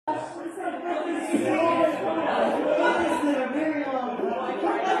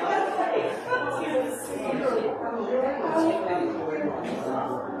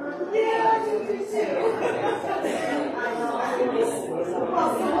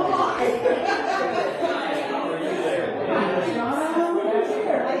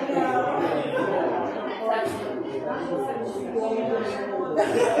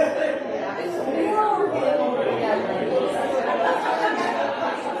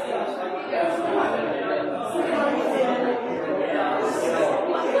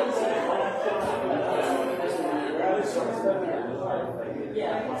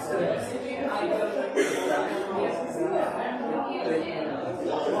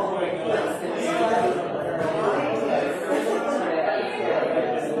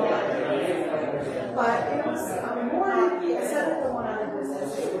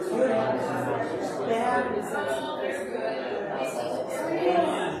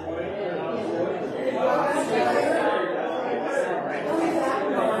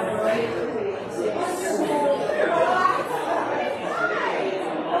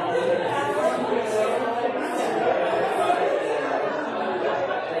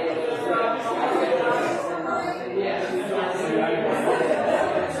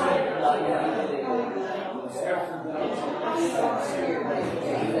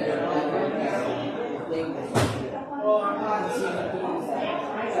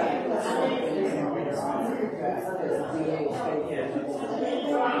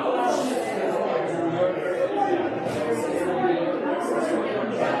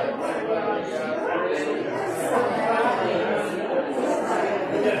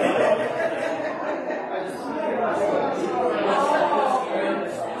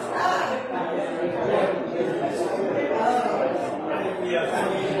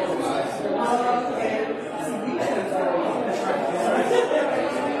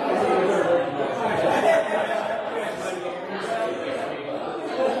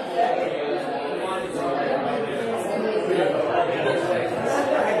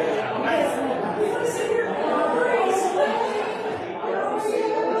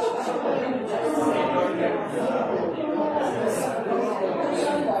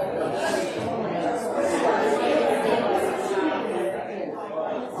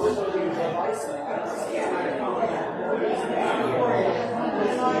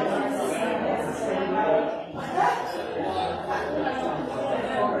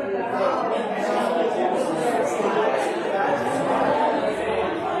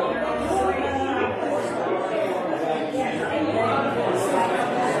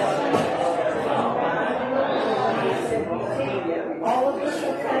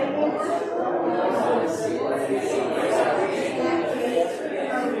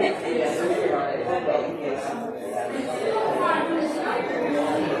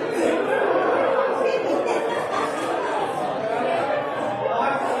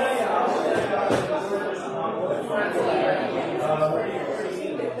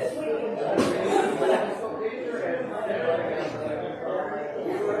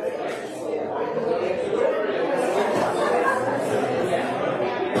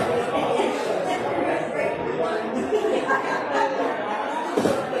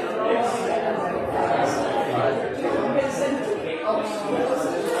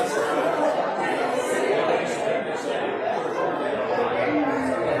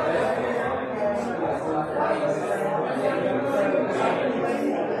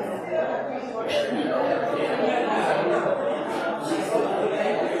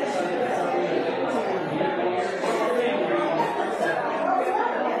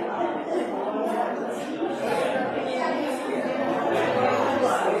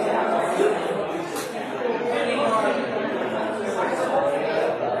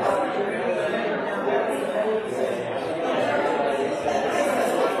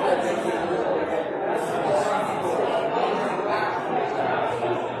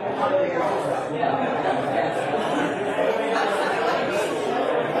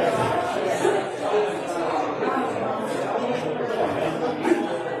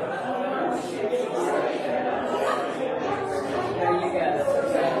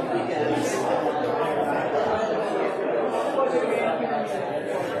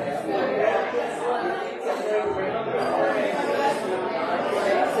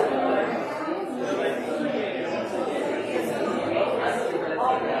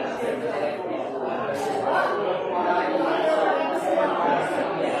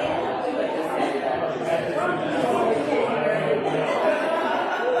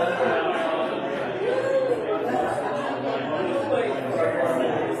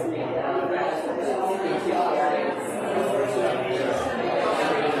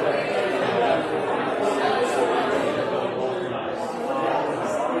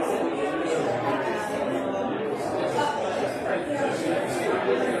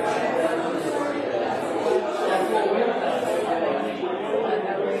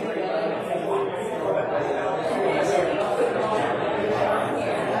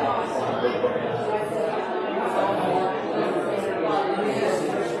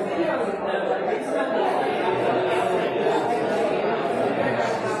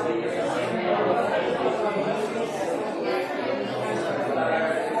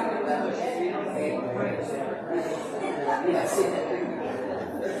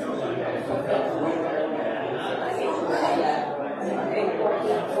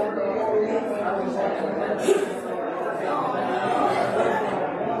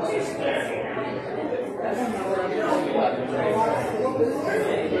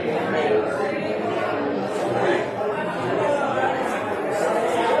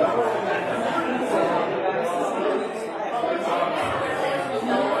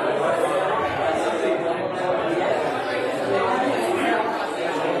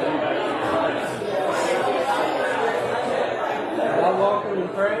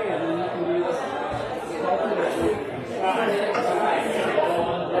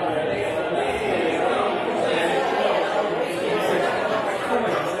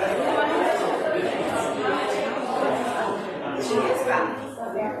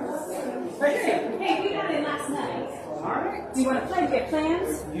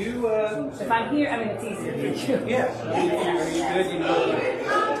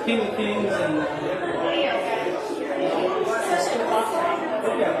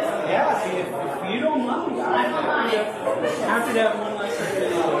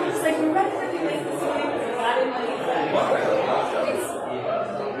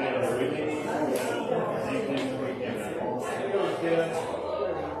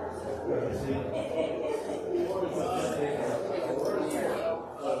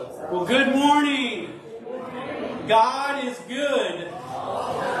Well, good morning. God is good.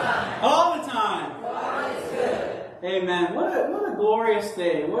 All the time. Amen. What a glorious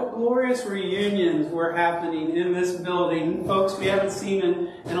day. What glorious reunions were happening in this building. Folks we haven't seen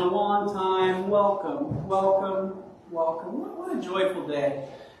in a long time. Welcome, welcome, welcome. What a joyful day.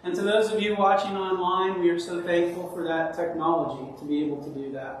 And to those of you watching online, we are so thankful for that technology to be able to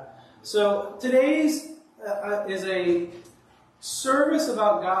do that. So today's is a service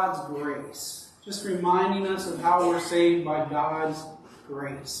about God's grace. Just reminding us of how we're saved by God's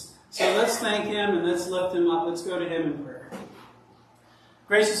grace. So let's thank Him and let's lift Him up. Let's go to Him in prayer.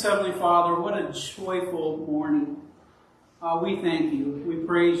 Gracious Heavenly Father, what a joyful morning. We thank You. We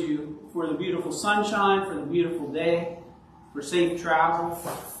praise You for the beautiful sunshine, for the beautiful day, for safe travel,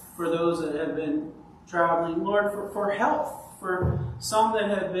 for those that have been traveling. Lord, for health, for some that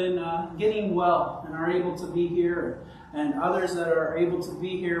have been getting well and are able to be here, and others that are able to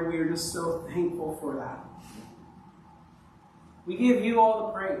be here. We are just so thankful for that. We give You all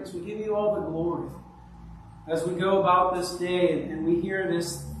the praise. We give You all the glory. As we go about this day and we hear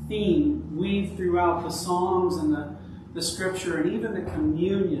this theme weave throughout the Psalms and the Scripture and even the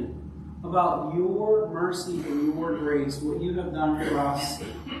communion about Your mercy and Your grace, what You have done for us,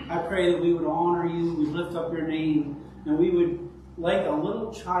 I pray that we would honor You, we lift up Your name, and we would, like a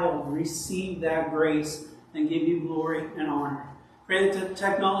little child, receive that grace and give You glory and honor. Pray that the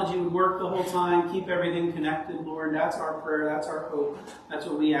technology would work the whole time, keep everything connected, Lord. That's our prayer, that's our hope. That's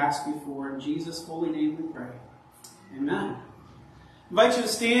what we ask You for. In Jesus' holy name we pray. Amen. I invite you to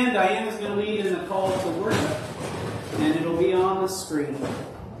stand. Diana's going to lead in the call to worship, and it'll be on the screen.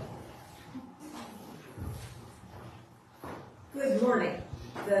 Good morning.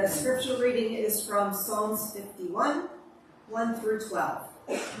 The scripture reading is from Psalms 51, 1 through 12.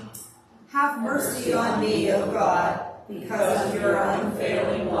 Have mercy on me, O God, because of Your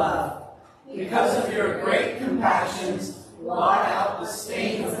unfailing love. Because of Your great compassions, blot out the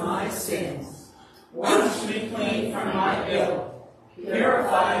stain of my sins. Wash me clean from my guilt.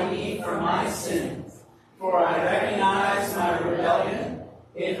 Purify me from my sins. For I recognize my rebellion.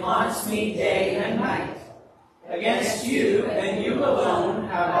 It haunts me day and night. Against You and You alone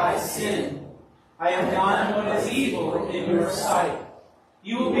have I sinned. I have done what is evil in Your sight.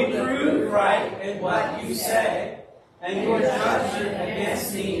 You will be proved right in what You say, and Your judgment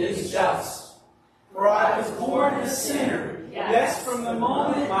against me is just. For I was born a sinner, yes, from the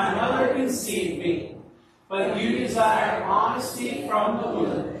moment my mother conceived me. But You desire honesty from the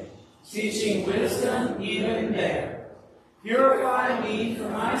womb, teaching wisdom even there. Purify me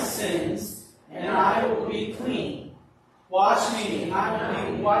from my sins, and I will be clean. Wash me, and I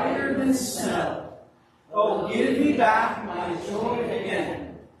will be whiter than snow. Oh, give me back my joy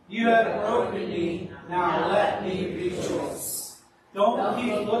again. You have broken me, now let me rejoice. Don't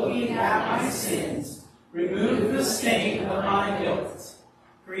keep looking at my sins. Remove the stain of my guilt.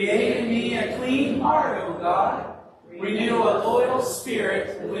 Create in me a clean heart, O God. Renew a loyal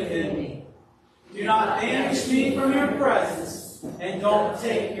spirit within me. Do not banish me from Your presence, and don't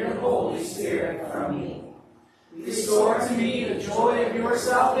take Your Holy Spirit from me. Restore to me the joy of Your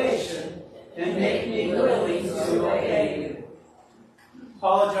salvation, and make me willing to obey You.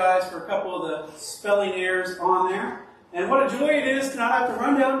 Apologize for a couple of the spelling errors on there. And what a joy it is to not have to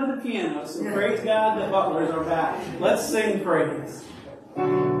run down to the piano. So praise God, the butlers are back. Let's sing praise.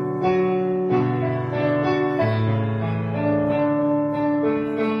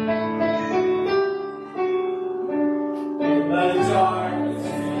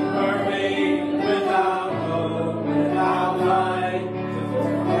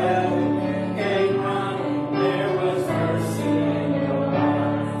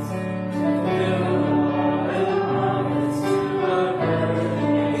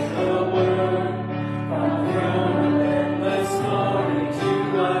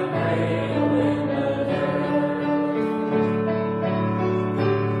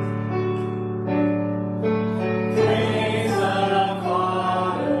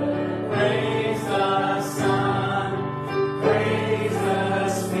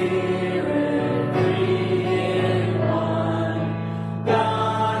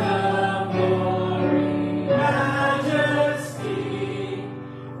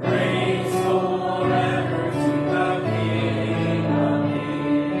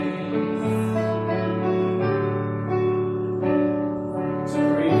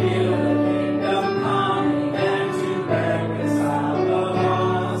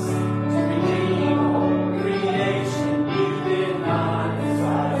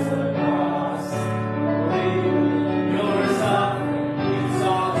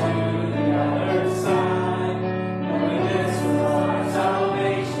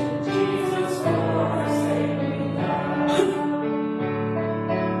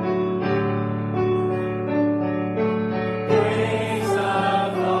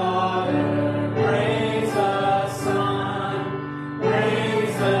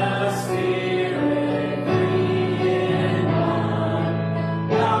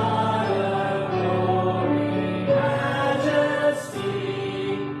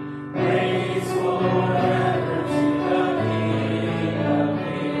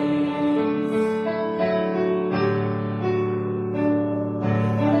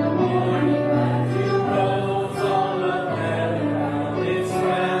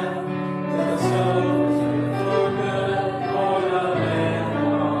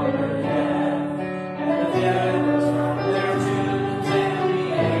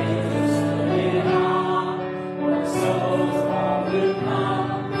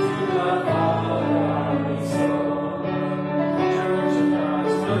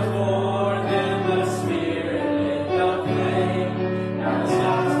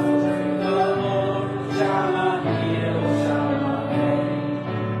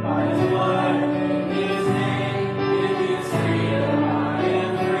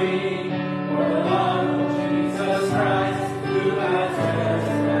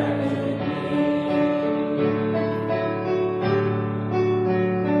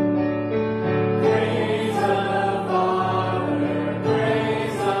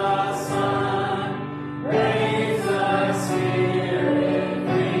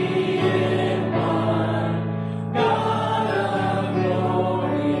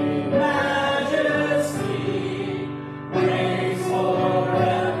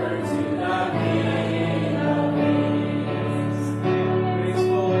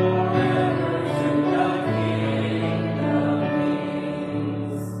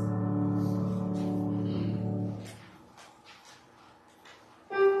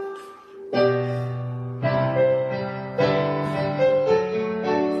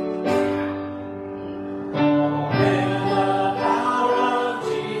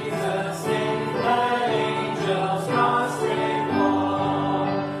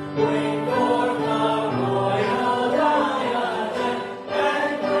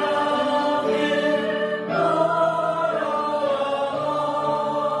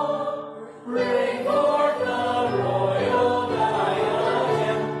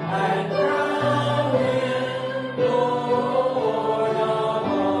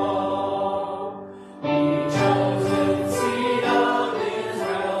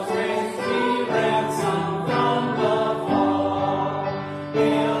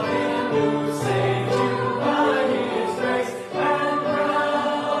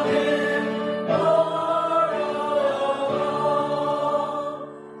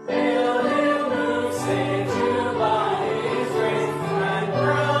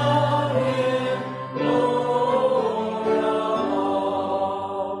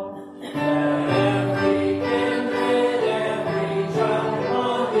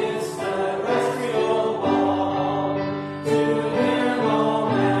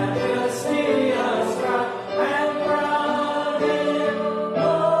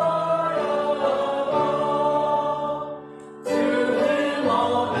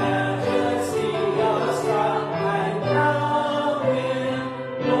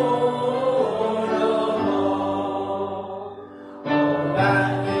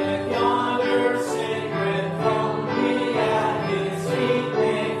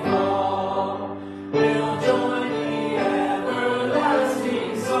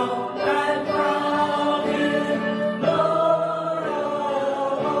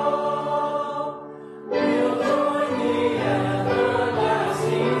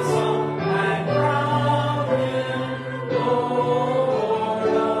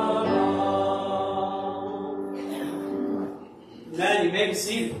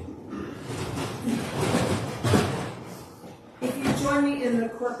 seated. If you join me in the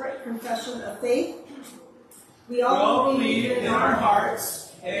corporate confession of faith, we all all believe in our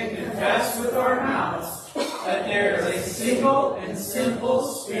hearts and confess with our mouths that there is a single and simple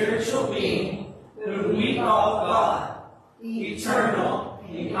spiritual being whom we call God, eternal,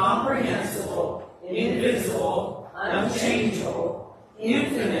 incomprehensible, invisible, unchangeable,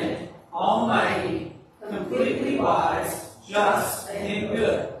 infinite, almighty, completely wise, just, and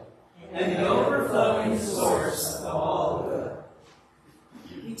good, and the overflowing source of all good.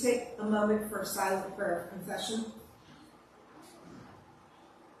 You take a moment for a silent prayer of confession.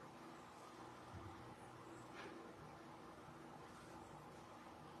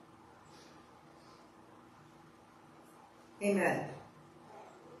 Amen.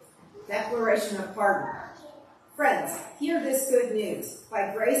 Declaration of pardon. Friends, hear this good news.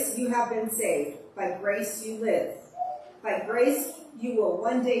 By grace you have been saved. By grace you live. By grace you will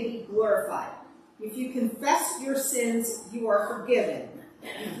one day be glorified. If you confess your sins, you are forgiven.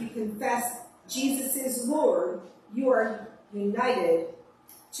 If you confess Jesus is Lord, you are united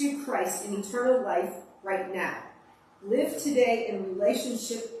to Christ in eternal life right now. Live today in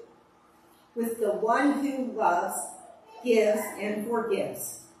relationship with the one who loves, gives, and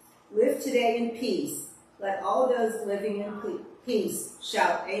forgives. Live today in peace. Let all those living in peace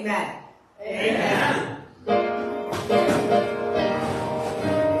shout amen. Amen.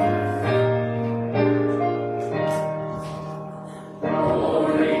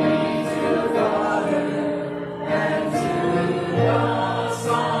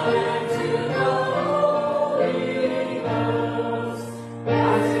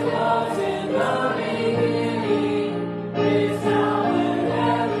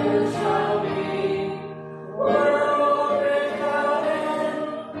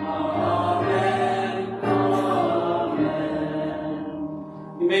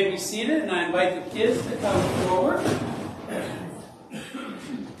 Seated, and I invite the kids to come forward.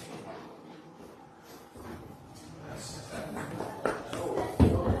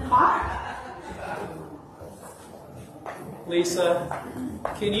 Hi. Lisa,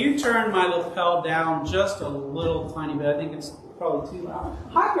 can you turn my lapel down just a little tiny bit? I think it's probably too loud.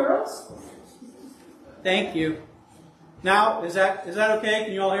 Hi, girls. Thank you. Now, is that okay?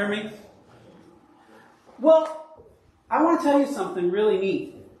 Can you all hear me? Well, I want to tell you something really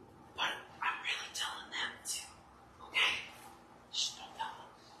neat.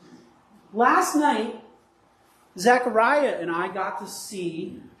 Last night, Zechariah and I got to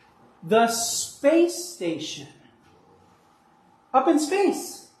see the space station up in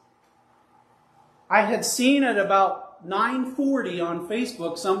space. I had seen at about 9:40 on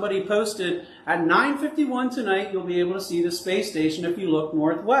Facebook, somebody posted, at 9:51 tonight, you'll be able to see the space station if you look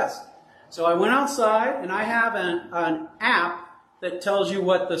northwest. So I went outside, and I have an app that tells you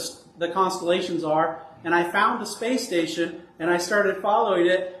what the constellations are, and I found the space station, and I started following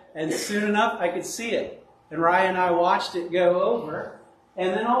it. And soon enough, I could see it. And Ryan and I watched it go over.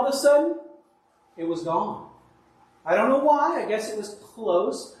 And then all of a sudden, it was gone. I don't know why. I guess it was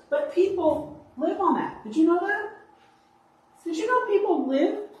close. But people live on that. Did you know that? Did you know people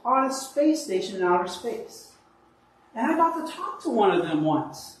live on a space station in outer space? And I got to talk to one of them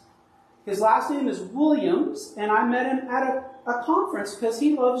once. His last name is Williams. And I met him at a conference because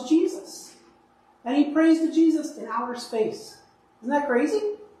he loves Jesus. And he prays to Jesus in outer space. Isn't that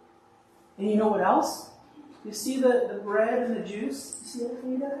crazy? And you know what else? You see the bread and the juice? You see that,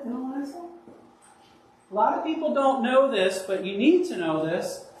 Rita, and all that stuff? A lot of people don't know this, but you need to know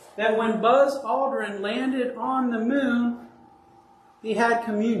this, that when Buzz Aldrin landed on the moon, he had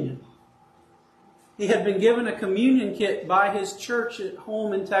communion. He had been given a communion kit by his church at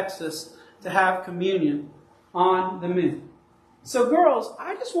home in Texas to have communion on the moon. So girls,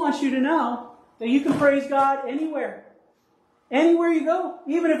 I just want you to know that you can praise God anywhere. Anywhere you go,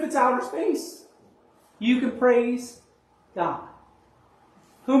 even if it's outer space, you can praise God.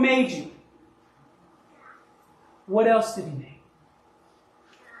 Who made you? What else did He make?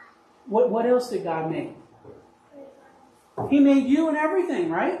 What else did God make? He made you and everything,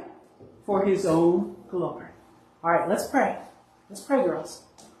 right? For His own glory. All right, let's pray. Let's pray, girls.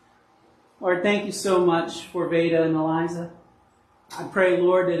 Lord, thank you so much for Veda and Eliza. I pray,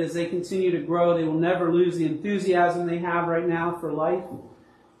 Lord, that as they continue to grow, they will never lose the enthusiasm they have right now for life,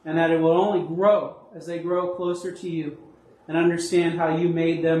 and that it will only grow as they grow closer to you and understand how you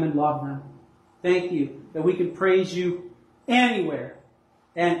made them and love them. Thank you that we can praise you anywhere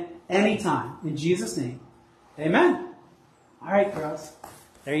and anytime. In Jesus' name, amen. All right, girls.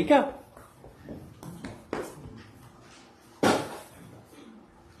 There you go.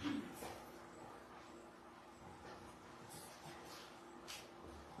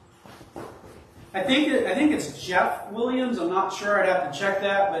 Jeff Williams. I'm not sure. I'd have to check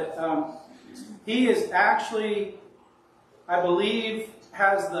that. But he is actually, I believe,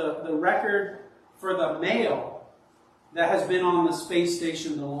 has the record for the male that has been on the space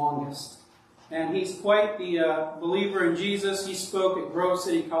station the longest. And he's quite the believer in Jesus. He spoke at Grove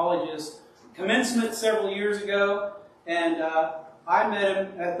City College's commencement several years ago. And I met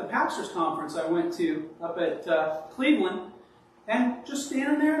him at the pastor's conference I went to up at Cleveland. And just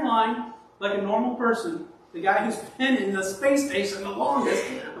standing there in line, like a normal person, the guy who's been in the space station the longest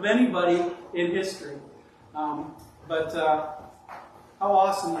of anybody in history. But how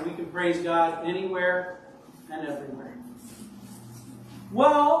awesome that we can praise God anywhere and everywhere.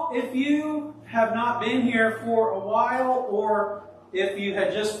 Well, if you have not been here for a while, or if you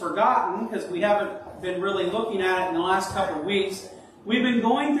had just forgotten, because we haven't been really looking at it in the last couple of weeks, we've been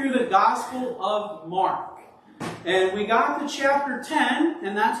going through the Gospel of Mark. And we got to chapter 10,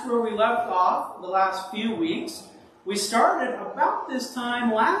 and that's where we left off the last few weeks. We started about this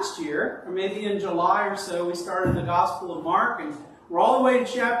time last year, or maybe in July or so, we started the Gospel of Mark, and we're all the way to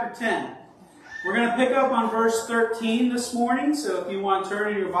chapter 10. We're going to pick up on verse 13 this morning, so if you want to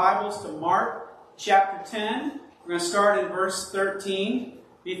turn in your Bibles to Mark chapter 10, we're going to start in verse 13.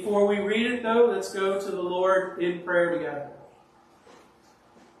 Before we read it, though, let's go to the Lord in prayer together.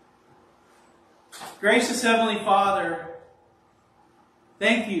 Gracious Heavenly Father,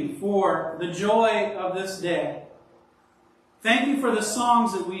 thank you for the joy of this day. Thank you for the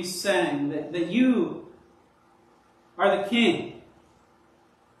songs that we sang, that you are the King,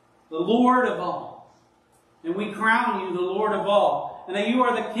 the Lord of all. And we crown you the Lord of all. And that you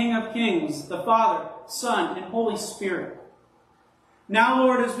are the King of kings, the Father, Son, and Holy Spirit. Now,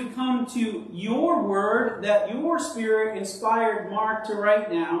 Lord, as we come to your word that your Spirit inspired Mark to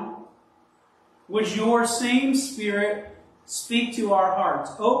write down, would your same Spirit speak to our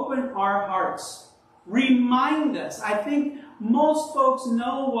hearts? Open our hearts. Remind us. I think most folks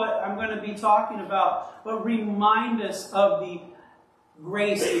know what I'm going to be talking about, but remind us of the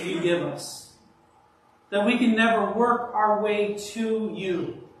grace that you give us. That we can never work our way to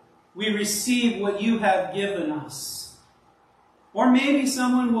you. We receive what you have given us. Or maybe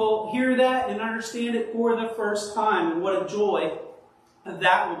someone will hear that and understand it for the first time, and what a joy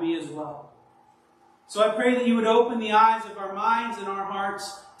that will be as well. So I pray that you would open the eyes of our minds and our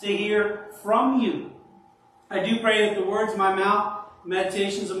hearts to hear from you. I do pray that the words of my mouth,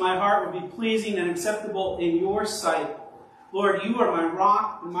 meditations of my heart would be pleasing and acceptable in your sight. Lord, you are my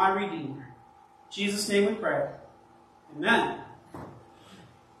rock and my redeemer. In Jesus' name we pray. Amen.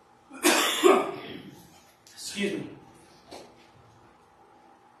 Excuse me.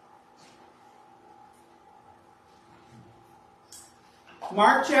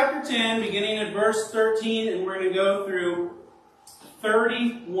 Mark chapter 10, beginning at verse 13, and we're going to go through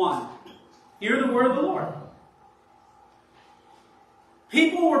 31. Hear the word of the Lord.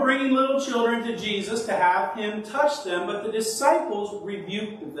 People were bringing little children to Jesus to have him touch them, but the disciples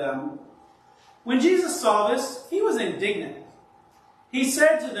rebuked them. When Jesus saw this, he was indignant. He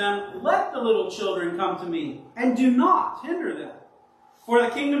said to them, "Let the little children come to me, and do not hinder them, for the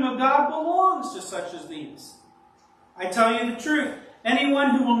kingdom of God belongs to such as these. I tell you the truth.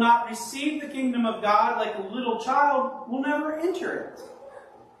 Anyone who will not receive the kingdom of God like a little child will never enter it."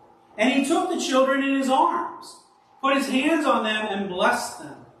 And he took the children in his arms, put his hands on them, and blessed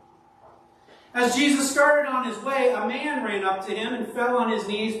them. As Jesus started on his way, a man ran up to him and fell on his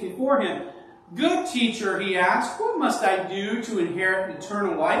knees before him. "Good teacher," he asked, "what must I do to inherit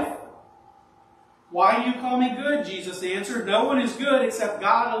eternal life?" "Why do you call me good?" Jesus answered. "No one is good except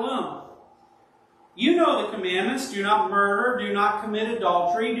God alone. You know the commandments: do not murder, do not commit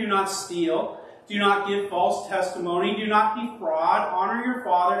adultery, do not steal, do not give false testimony, do not defraud, honor your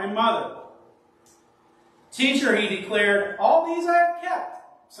father and mother." "Teacher," he declared, "all these I have kept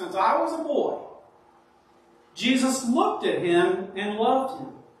since I was a boy." Jesus looked at him and loved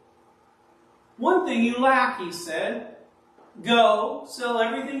him. "One thing you lack," he said. "Go, sell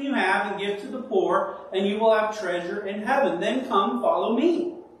everything you have and give to the poor, and you will have treasure in heaven. Then come, follow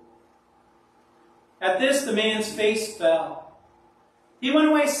me." At this, the man's face fell. He went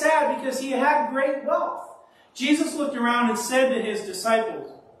away sad because he had great wealth. Jesus looked around and said to his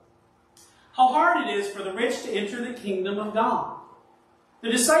disciples, "How hard it is for the rich to enter the kingdom of God."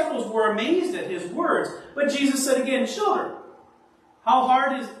 The disciples were amazed at his words, but Jesus said again, "Children, how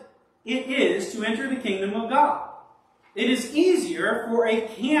hard it is to enter the kingdom of God. It is easier for a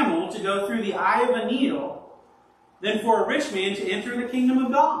camel to go through the eye of a needle than for a rich man to enter the kingdom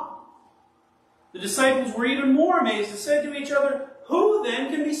of God." The disciples were even more amazed and said to each other, "Who then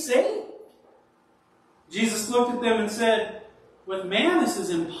can be saved?" Jesus looked at them and said, "With man this is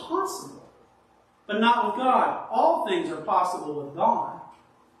impossible, but not with God. All things are possible with God.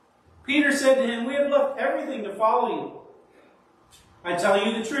 Peter said to him, we have left everything to follow you. I tell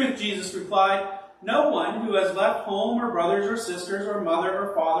you the truth, Jesus replied. No one who has left home or brothers or sisters or mother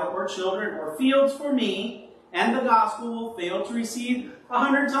or father or children or fields for me and the gospel will fail to receive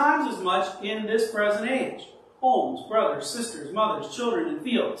 100 times as much in this present age. Homes, brothers, sisters, mothers, children, and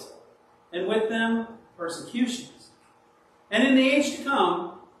fields, and with them persecutions. And in the age to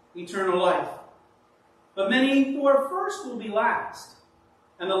come, eternal life. But many who are first will be last,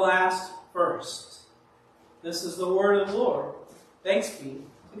 and the last first. This is the word of the Lord. Thanks be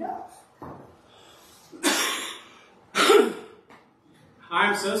to God.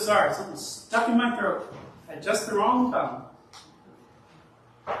 I'm so sorry. Something's stuck in my throat at just the wrong time.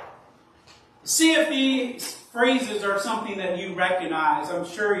 See if these phrases are something that you recognize. I'm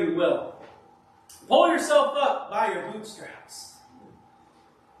sure you will. Pull yourself up by your bootstraps.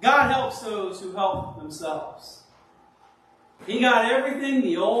 God helps those who help themselves. He got everything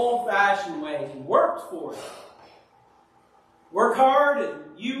the old-fashioned way. He worked for it. Work hard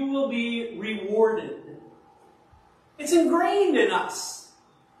and you will be rewarded. It's ingrained in us,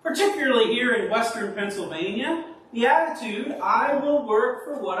 particularly here in Western Pennsylvania. The attitude, I will work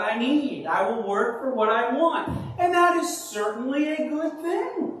for what I need. I will work for what I want. And that is certainly a good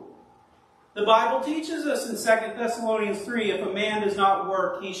thing. The Bible teaches us in 2 Thessalonians 3, if a man does not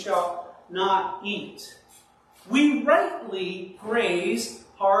work, he shall not eat. We rightly praise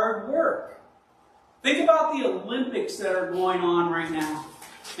hard work. Think about the Olympics that are going on right now.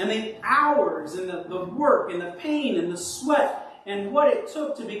 And the hours and the work and the pain and the sweat and what it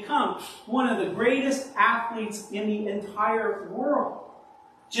took to become one of the greatest athletes in the entire world.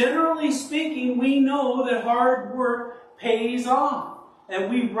 Generally speaking, we know that hard work pays off. And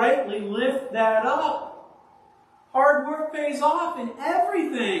we rightly lift that up. Hard work pays off in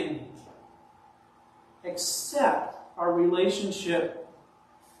everything. Except our relationship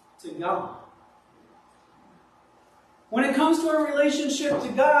to God. When it comes to our relationship to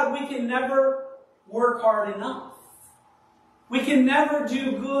God, we can never work hard enough. We can never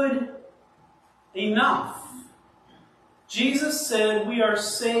do good enough. Jesus said we are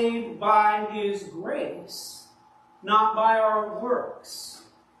saved by His grace, not by our works.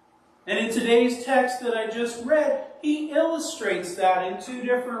 And in today's text that I just read, he illustrates that in two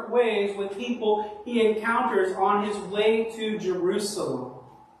different ways with people he encounters on his way to Jerusalem.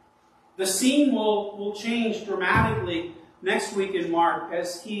 The scene will change dramatically next week in Mark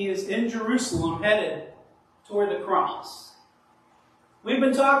as he is in Jerusalem headed toward the cross. We've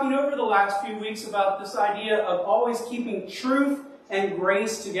been talking over the last few weeks about this idea of always keeping truth and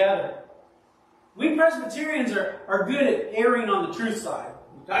grace together. We Presbyterians are good at erring on the truth side.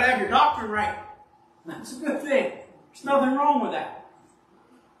 You've got to have your doctrine right. That's a good thing. There's nothing wrong with that.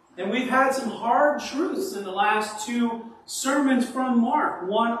 And we've had some hard truths in the last two sermons from Mark.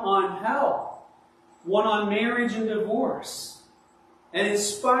 One on hell. One on marriage and divorce. And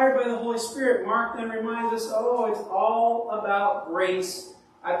inspired by the Holy Spirit, Mark then reminds us, it's all about grace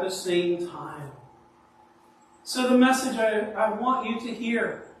at the same time. So the message I want you to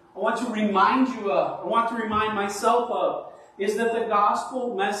hear, I want to remind you of, I want to remind myself of, is that the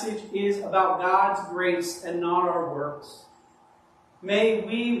gospel message is about God's grace and not our works. May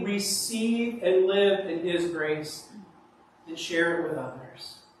we receive and live in His grace and share it with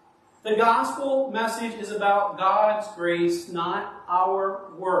others. The gospel message is about God's grace, not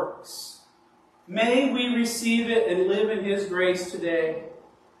our works. May we receive it and live in His grace today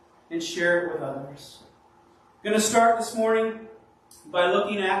and share it with others. I'm going to start this morning by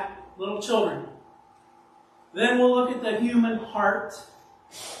looking at little children. Then we'll look at the human heart,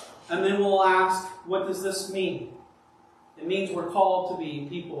 and then we'll ask, what does this mean? It means we're called to be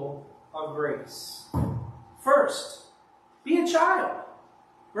people of grace. First, be a child.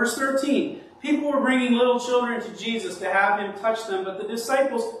 Verse 13, people were bringing little children to Jesus to have Him touch them, but the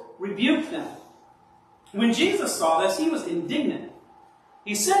disciples rebuked them. When Jesus saw this, He was indignant.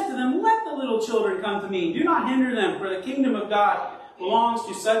 He said to them, let the little children come to me. Do not hinder them, for the kingdom of God belongs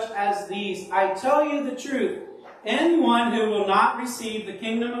to such as these. I tell you the truth, anyone who will not receive the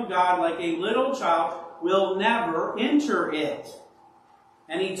kingdom of God like a little child will never enter it.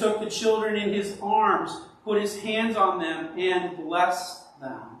 And He took the children in His arms, put His hands on them, and blessed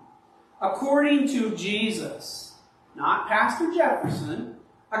them. According to Jesus, not Pastor Jefferson,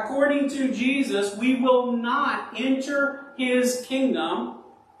 according to Jesus, we will not enter His kingdom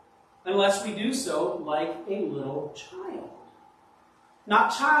unless we do so like a little child.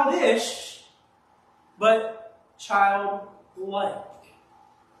 Not childish, but childlike.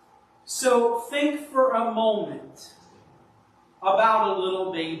 So think for a moment about a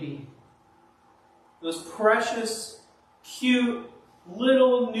little baby. those precious, cute,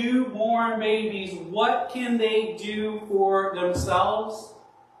 little newborn babies, what can they do for themselves?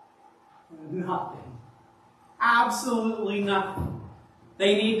 Nothing. Absolutely nothing.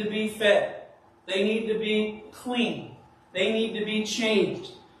 They need to be fed. They need to be clean. They need to be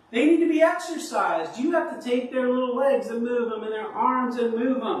changed. They need to be exercised. You have to take their little legs and move them and their arms and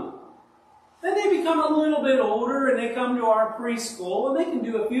move them. Then they become a little bit older and they come to our preschool and they can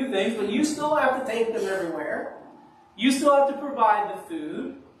do a few things, but you still have to take them everywhere. You still have to provide the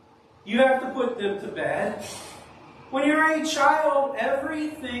food. You have to put them to bed. When you're a child,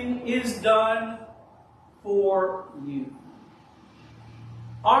 everything is done for you.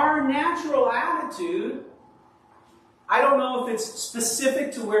 Our natural attitude, I don't know if it's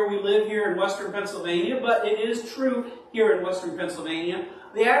specific to where we live here in Western Pennsylvania, but it is true here in Western Pennsylvania.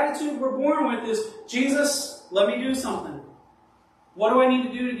 The attitude we're born with is, Jesus, let me do something. What do I need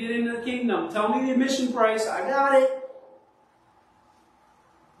to do to get into the kingdom? Tell me the admission price. I got it.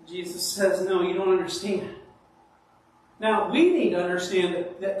 Jesus says, no, you don't understand. Now, we need to understand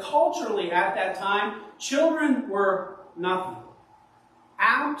that culturally at that time, children were nothing.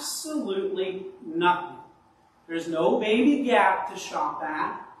 Absolutely nothing. There's no baby gap to shop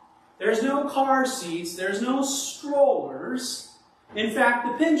at. There's no car seats. There's no strollers. In fact,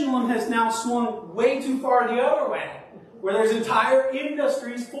 the pendulum has now swung way too far the other way, where there's entire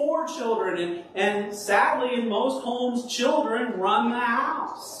industries for children. And sadly, in most homes, children run the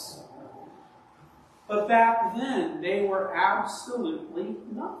house. But back then, they were absolutely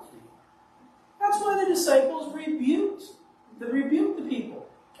nothing. That's why the disciples rebuked the people.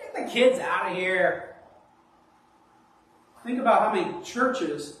 Get the kids out of here. Think about how many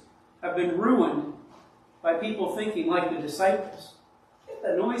churches have been ruined by people thinking like the disciples. Get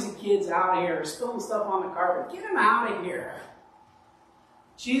the noisy kids out of here, spilling stuff on the carpet. Get them out of here.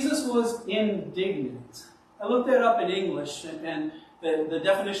 Jesus was indignant. I looked that up in English, and the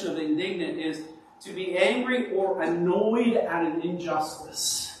definition of indignant is to be angry or annoyed at an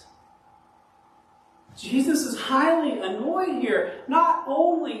injustice. Jesus is highly annoyed here. Not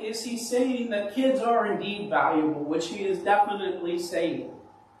only is he saying that kids are indeed valuable, which he is definitely saying,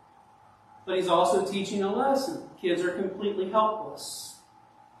 but he's also teaching a lesson. Kids are completely helpless.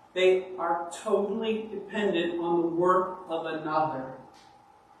 They are totally dependent on the work of another.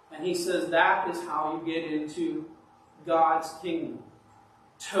 And he says that is how you get into God's kingdom.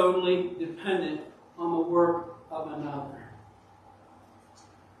 Totally dependent on the work of another.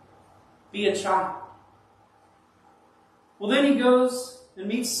 Be a child. Well, then he goes and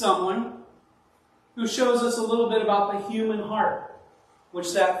meets someone who shows us a little bit about the human heart,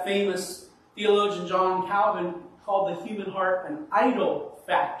 which that famous theologian John Calvin called the human heart an idol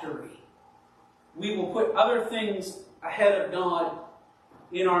factory. We will put other things ahead of God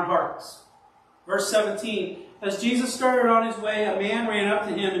in our hearts. Verse 17, as Jesus started on his way, a man ran up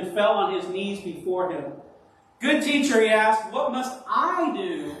to him and fell on his knees before him. Good teacher, he asked, what must I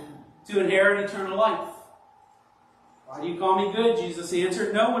do to inherit eternal life? Why do you call me good? Jesus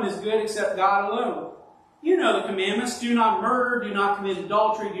answered, no one is good except God alone. You know the commandments. Do not murder, do not commit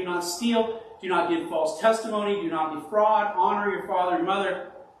adultery, do not steal, do not give false testimony, do not defraud, honor your father and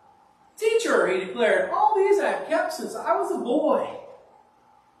mother. Teacher, he declared, all these I have kept since I was a boy.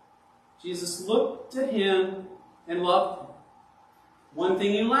 Jesus looked at him and loved him. One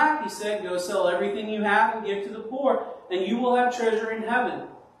thing you lack, he said, go sell everything you have and give to the poor, and you will have treasure in heaven.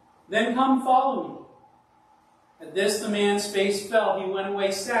 Then come follow me. At this, the man's face fell. He went away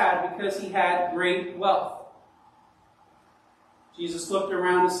sad because he had great wealth. Jesus looked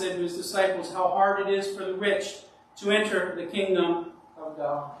around and said to his disciples, how hard it is for the rich to enter the kingdom of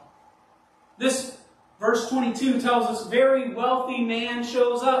God. This verse 22 tells us a very wealthy man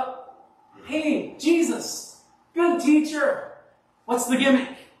shows up. Hey, Jesus, good teacher. What's the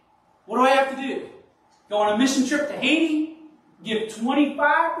gimmick? What do I have to do? Go on a mission trip to Haiti? Give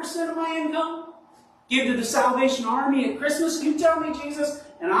 25% of my income? Give to the Salvation Army at Christmas? You tell me, Jesus,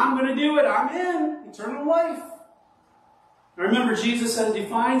 and I'm going to do it. I'm in. Eternal life. Now remember, Jesus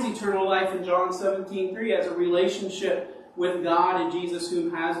defines eternal life in John 17:3 as a relationship with God and Jesus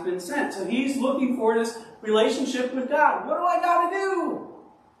whom has been sent. So he's looking for this relationship with God. What do I got to do?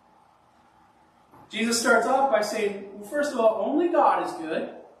 Jesus starts off by saying, well, first of all, only God is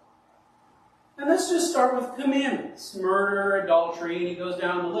good. And let's just start with commandments. Murder, adultery, and he goes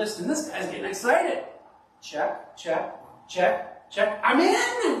down the list. And this guy's getting excited. Check, check, check, check. I'm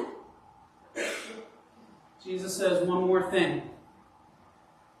in! Jesus says one more thing.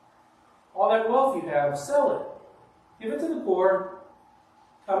 All that wealth you have, sell it. Give it to the poor.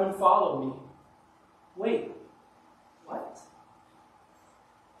 Come and follow me. Wait. What?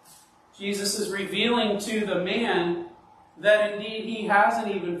 Jesus is revealing to the man that indeed he hasn't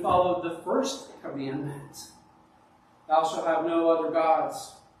even followed the first commandment. Thou shalt have no other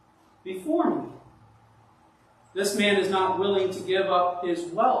gods before me. This man is not willing to give up his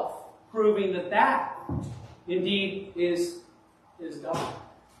wealth, proving that that indeed is God.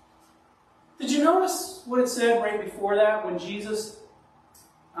 Did you notice what it said right before that when Jesus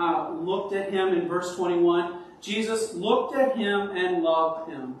looked at him in verse 21? Jesus looked at him and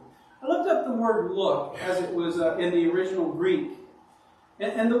loved him. I looked up the word look as it was in the original Greek.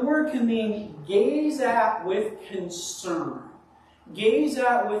 And the word can mean gaze at with concern. Gaze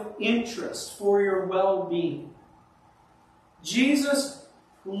at with interest for your well-being. Jesus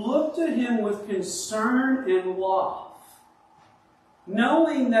looked at him with concern and love,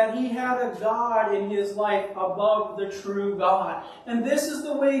 knowing that he had a God in his life above the true God. And this is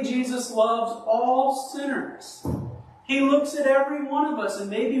the way Jesus loves all sinners. He looks at every one of us, and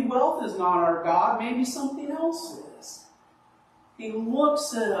maybe wealth is not our God, maybe something else is. He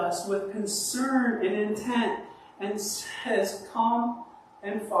looks at us with concern and intent and says, come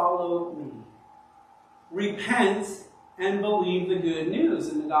and follow me. Repent and believe the good news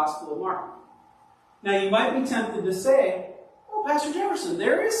in the Gospel of Mark. Now you might be tempted to say, oh, Pastor Jefferson,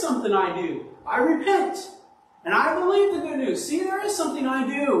 there is something I do. I repent and I believe the good news. See, there is something I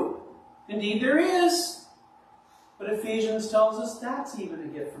do. Indeed there is. But Ephesians tells us that's even a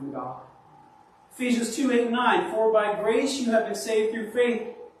gift from God. Ephesians 2:8-9, for by grace you have been saved through faith.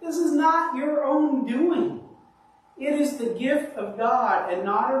 This is not your own doing. It is the gift of God and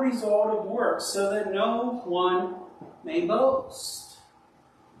not a result of works, so that no one may boast.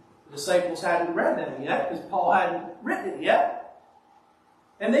 The disciples hadn't read that yet, because Paul hadn't written it yet.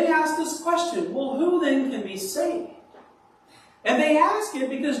 And they asked this question, well, who then can be saved? And they ask it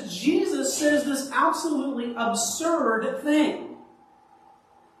because Jesus says this absolutely absurd thing.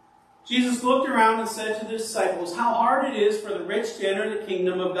 Jesus looked around and said to the disciples, how hard it is for the rich to enter the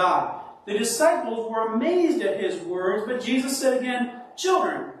kingdom of God. The disciples were amazed at his words, but Jesus said again,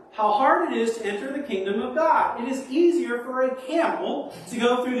 children, how hard it is to enter the kingdom of God. It is easier for a camel to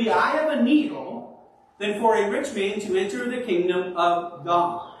go through the eye of a needle than for a rich man to enter the kingdom of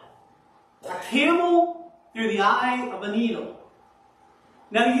God. A camel through the eye of a needle.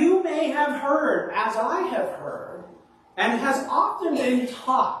 Now you may have heard, as I have heard, and has often been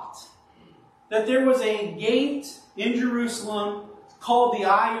taught, that there was a gate in Jerusalem called the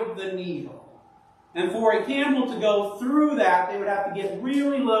Eye of the Needle. And for a camel to go through that, they would have to get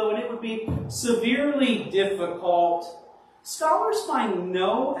really low, and it would be severely difficult. Scholars find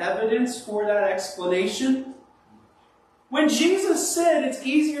no evidence for that explanation. When Jesus said it's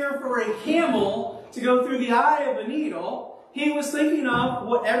easier for a camel to go through the eye of a needle, he was thinking of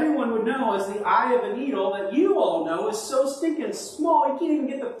what everyone would know as the eye of a needle that you all know is so stinking small you can't even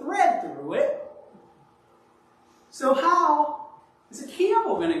get the thread through it. So how is a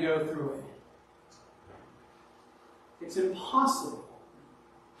camel going to go through it? It's impossible.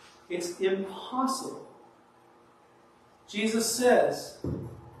 It's impossible. Jesus says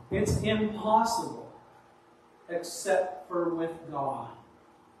it's impossible except for with God.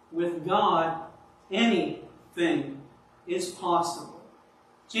 With God, anything is possible.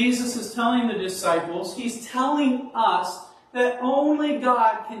 Jesus is telling the disciples, he's telling us that only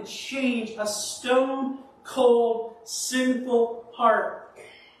God can change a stone-cold, sinful heart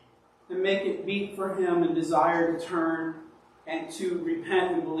and make it beat for him and desire to turn and to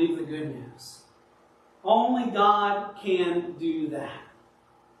repent and believe the good news. Only God can do that.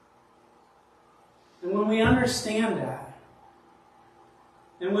 And when we understand that,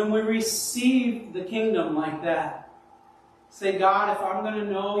 and when we receive the kingdom like that, say, God, if I'm going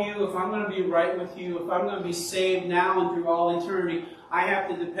to know you, if I'm going to be right with you, if I'm going to be saved now and through all eternity, I have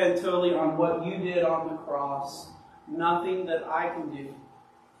to depend totally on what you did on the cross. Nothing that I can do.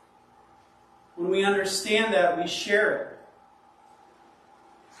 When we understand that, we share it.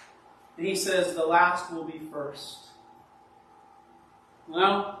 And he says, the last will be first.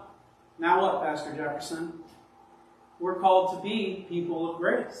 Well, now what, Pastor Jefferson? We're called to be people of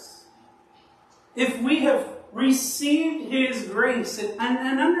grace. If we have received his grace and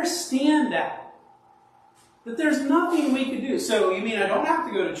understand that there's nothing we can do. So you mean I don't have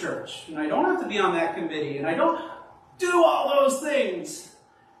to go to church, and I don't have to be on that committee, and I don't do all those things.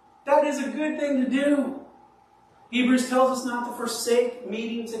 That is a good thing to do. Hebrews tells us not to forsake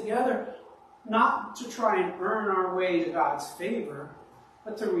meeting together, not to try and earn our way to God's favor,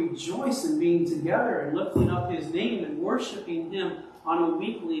 but to rejoice in being together and lifting up his name and worshiping him on a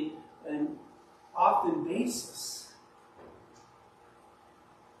weekly and often basis.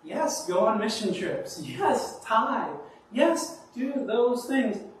 Yes, go on mission trips. Yes, tithe. Yes, do those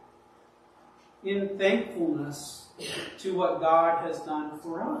things. in thankfulness to what God has done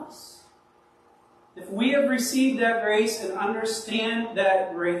for us. If we have received that grace and understand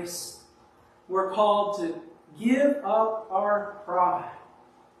that grace, we're called to give up our pride.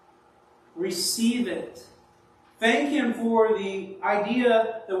 Receive it. Thank Him for the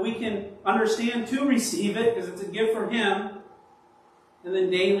idea that we can understand to receive it, because it's a gift from Him. And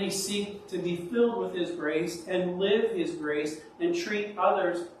then daily seek to be filled with His grace and live His grace and treat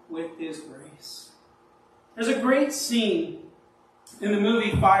others with His grace. There's a great scene in the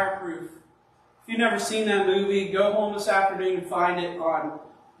movie Fireproof. If you've never seen that movie, go home this afternoon and find it on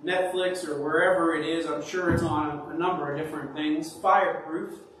Netflix or wherever it is. I'm sure it's on a number of different things.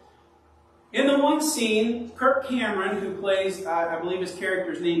 Fireproof. In the one scene, Kirk Cameron, who plays, I believe his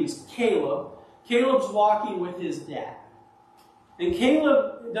character's name is Caleb, Caleb's walking with his dad. And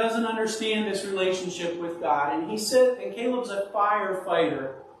Caleb doesn't understand this relationship with God. And Caleb's a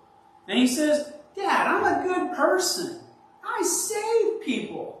firefighter. And he says, Dad, I'm a good person. I save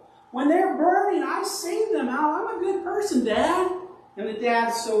people. When they're burning, I save them out. I'm a good person, Dad. And the dad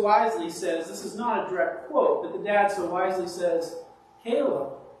so wisely says, this is not a direct quote, but the dad so wisely says,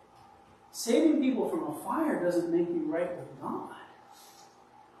 Caleb, saving people from a fire doesn't make you right with God.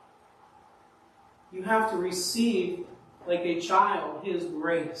 You have to receive, like a child, His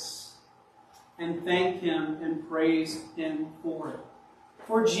grace and thank Him and praise Him for it.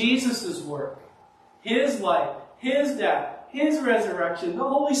 For Jesus' work, His life, His death, His resurrection, the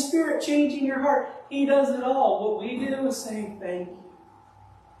Holy Spirit changing your heart. He does it all. What we do is say thank you.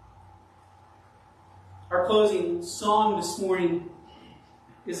 Our closing song this morning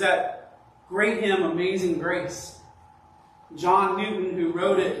is that great hymn, Amazing Grace. John Newton, who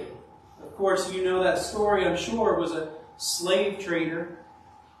wrote it, of course you know that story, I'm sure, was a slave trader.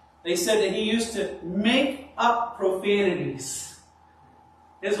 They said that he used to make up profanities.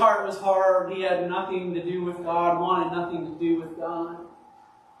 His heart was hard. He had nothing to do with God, wanted nothing to do with God.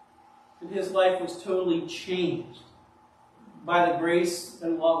 And his life was totally changed by the grace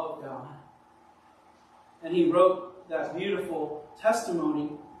and love of God. And he wrote that beautiful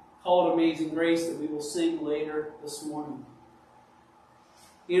testimony called Amazing Grace that we will sing later this morning.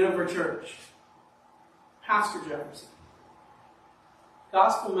 Hanover Church, Pastor Jefferson.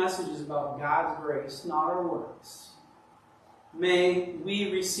 Gospel message is about God's grace, not our works. May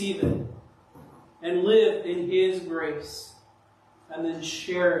we receive it and live in His grace and then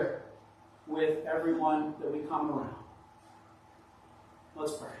share it with everyone that we come around.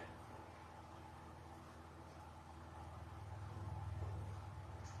 Let's pray.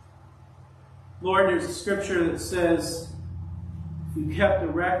 Lord, there's a scripture that says, if you kept a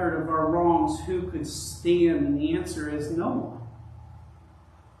record of our wrongs, who could stand? And the answer is no one.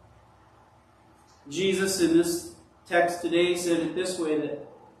 Jesus, in this text today, said it this way, that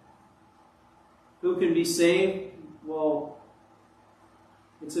who can be saved? Well,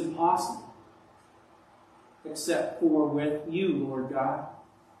 it's impossible. Except for with you, Lord God.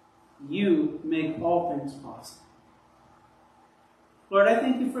 You make all things possible. Lord, I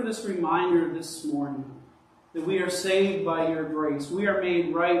thank you for this reminder this morning that we are saved by your grace. We are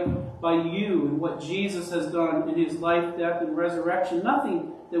made right by you and what Jesus has done in His life, death, and resurrection.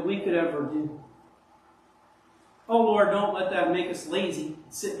 Nothing that we could ever do. Oh Lord, don't let that make us lazy,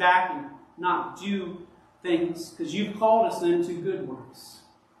 sit back and not do things, because you've called us then to good works.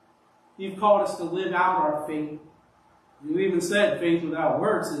 You've called us to live out our faith. You even said faith without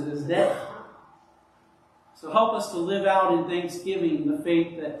works is dead. So help us to live out in thanksgiving the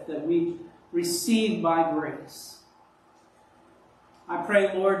faith that we receive by grace. I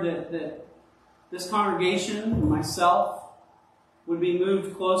pray, Lord, that this congregation and myself would be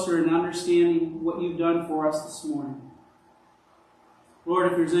moved closer in understanding what you've done for us this morning.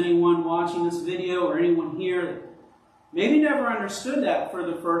 Lord, if there's anyone watching this video or anyone here that maybe never understood that for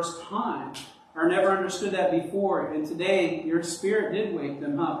the first time, or never understood that before, and today your Spirit did wake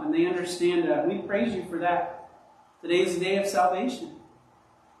them up and they understand that, we praise you for that. Today is the day of salvation.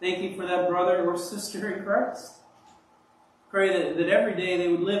 Thank you for that brother or sister in Christ. Pray that every day they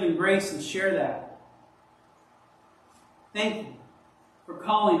would live in grace and share that. Thank you for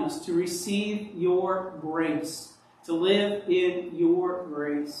calling us to receive your grace, to live in your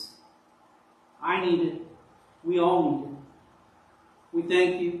grace. I need it. We all need it. We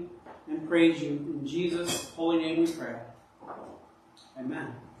thank you and praise you. In Jesus' holy name we pray.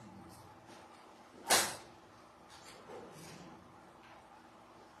 Amen.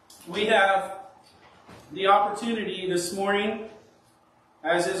 We have the opportunity this morning,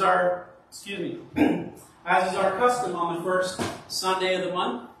 as is our custom on the first Sunday of the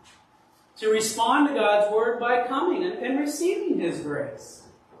month, to respond to God's Word by coming and receiving His grace.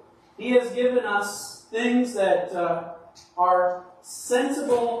 He has given us things that are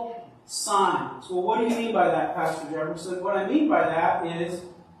sensible signs. Well, what do you mean by that, Pastor Jefferson? What I mean by that is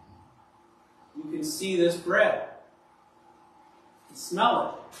you can see this bread. You can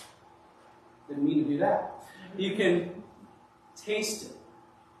smell it. Didn't mean to do that. You can taste it.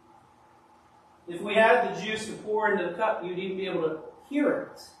 If we had the juice to pour into the cup, you'd even be able to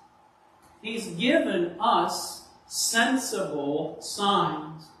hear it. He's given us sensible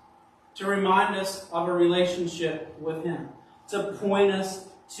signs to remind us of a relationship with Him, to point us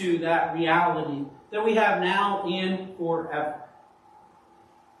to that reality that we have now and forever.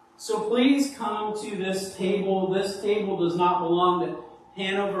 So please come to this table. This table does not belong to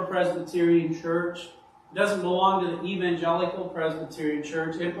Hanover Presbyterian Church. It doesn't belong to the Evangelical Presbyterian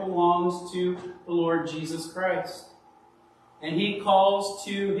Church. It belongs to the Lord Jesus Christ. And He calls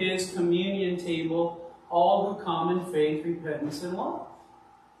to His communion table all who come in faith, repentance, and love.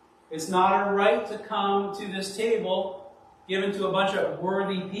 It's not a right to come to this table given to a bunch of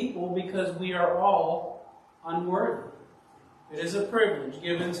worthy people because we are all unworthy. It is a privilege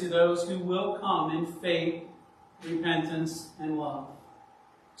given to those who will come in faith, repentance, and love.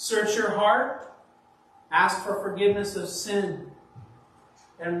 Search your heart. Ask for forgiveness of sin.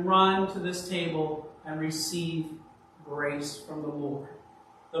 And run to this table and receive grace from the Lord.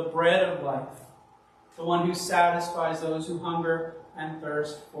 The bread of life. The one who satisfies those who hunger and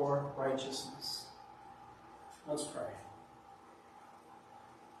thirst for righteousness. Let's pray.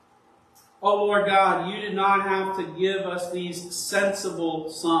 Oh Lord God, you did not have to give us these sensible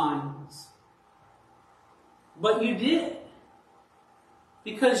signs. But you did.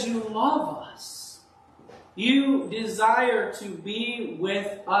 Because you love us. You desire to be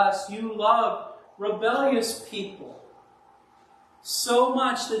with us. You love rebellious people so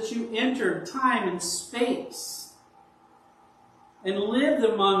much that you entered time and space and lived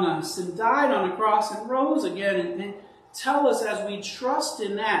among us and died on a cross and rose again. And tell us, as we trust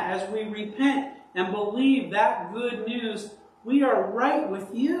in that, as we repent and believe that good news, we are right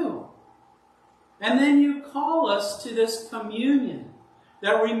with you. And then you call us to this communion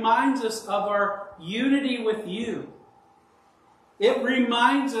that reminds us of our unity with you. It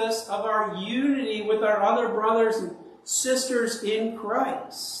reminds us of our unity with our other brothers and sisters in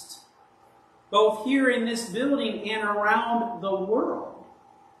Christ, both here in this building and around the world.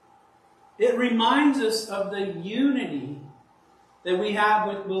 It reminds us of the unity that we have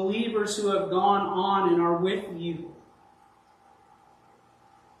with believers who have gone on and are with you.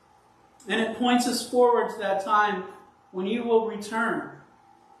 And it points us forward to that time when you will return.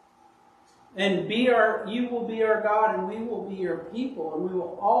 And you will be our God, and we will be your people, and we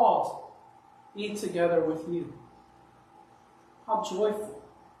will all eat together with you. How joyful.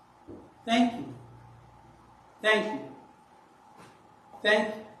 Thank you. Thank you.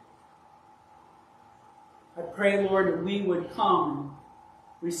 Thank you. I pray, Lord, that we would come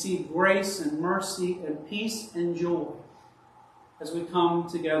and receive grace and mercy and peace and joy as we come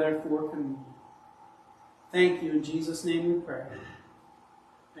together for communion. Thank you. In Jesus' name we pray.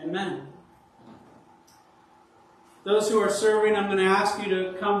 Amen. Those who are serving, I'm going to ask you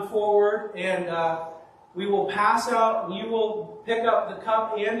to come forward, and we will pass out. You will pick up the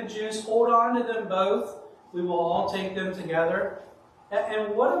cup and the juice. Hold on to them both. We will all take them together.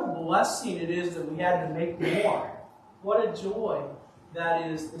 And what a blessing it is that we had to make more. What a joy that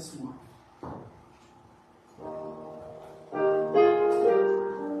is this morning.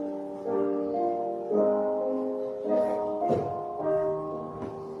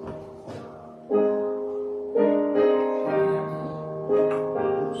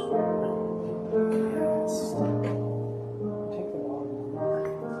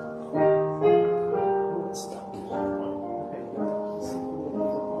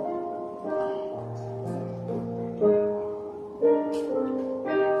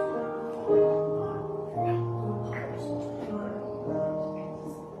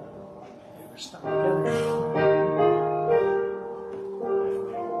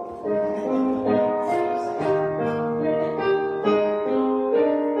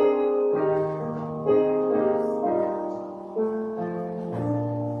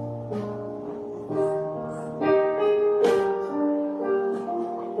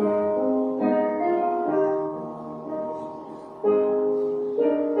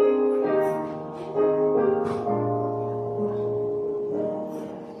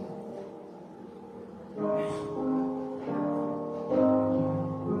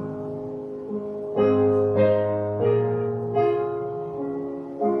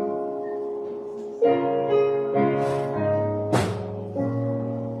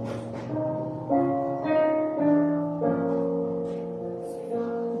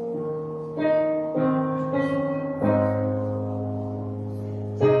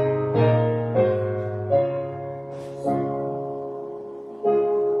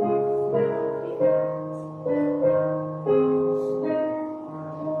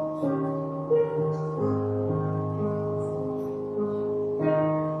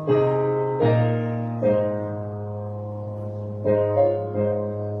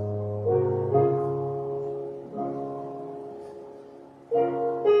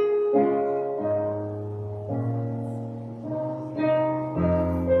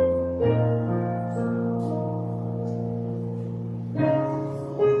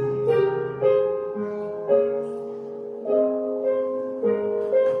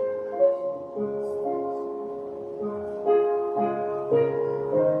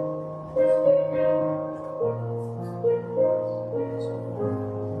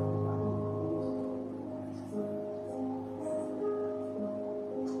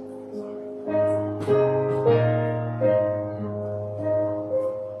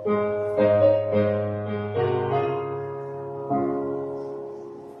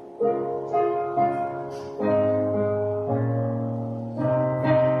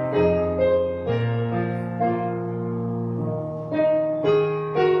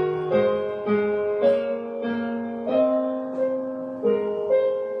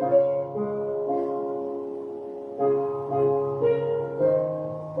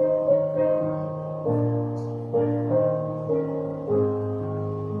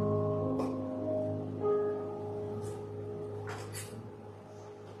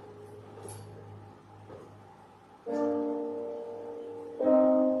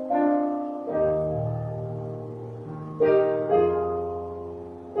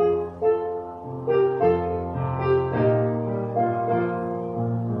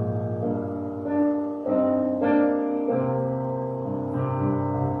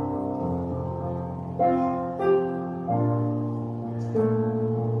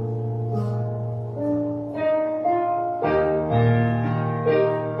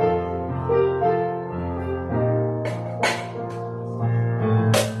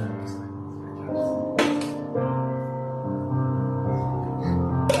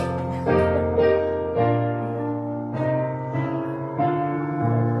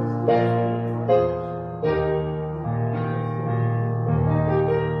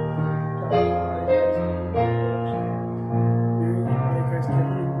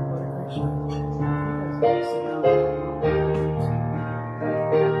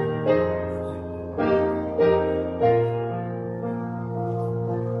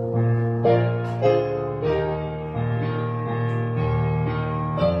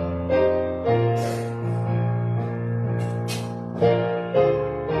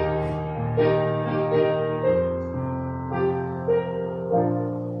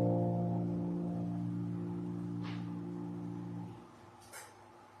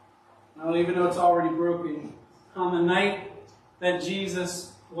 Even though it's already broken, on the night that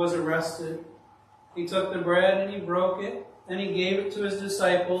Jesus was arrested, he took the bread and he broke it, and he gave it to his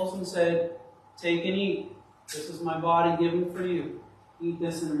disciples and said, "Take and eat. This is my body given for you. Eat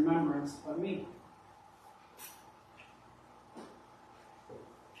this in remembrance of me."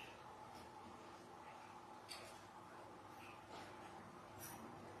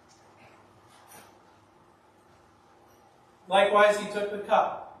 Likewise, he took the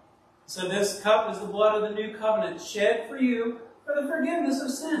cup. So this cup is the blood of the new covenant, shed for you for the forgiveness of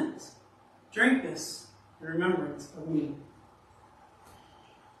sins. Drink this in remembrance of me.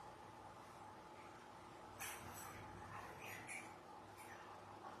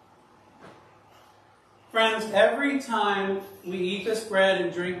 Friends, every time we eat this bread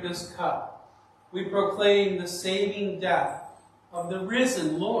and drink this cup, we proclaim the saving death of the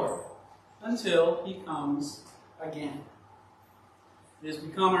risen Lord until he comes again. It has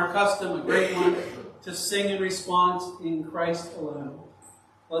become our custom, a great one, to sing in response in Christ alone.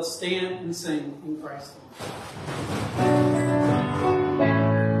 Let's stand and sing in Christ alone.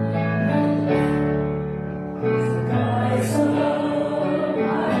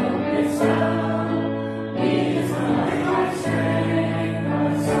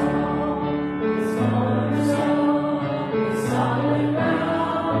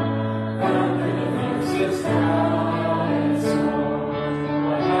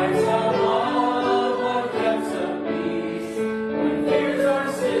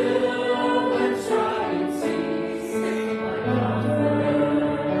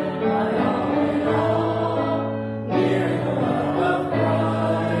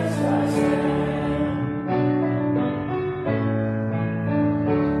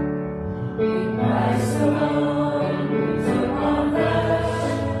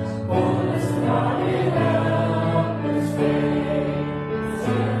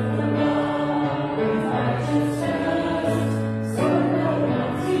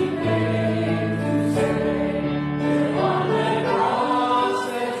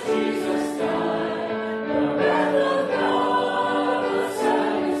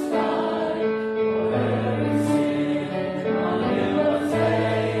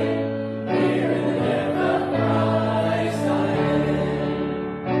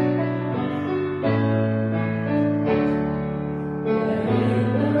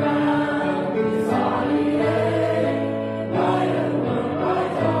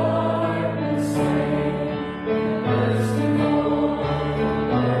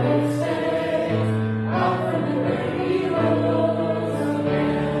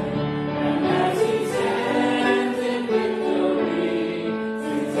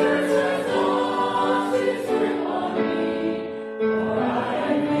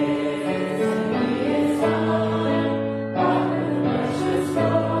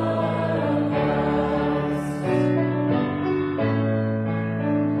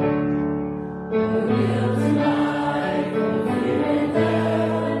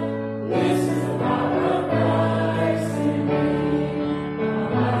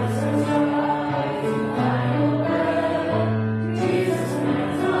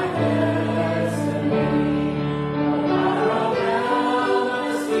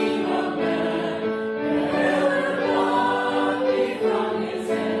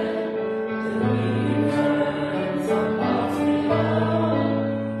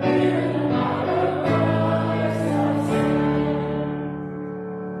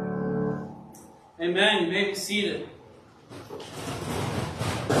 Amen. You may be seated.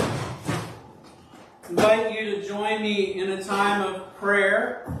 I invite you to join me in a time of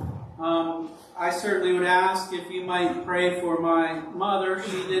prayer. I certainly would ask if you might pray for my mother.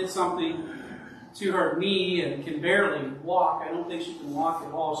 She did something to her knee and can barely walk. I don't think she can walk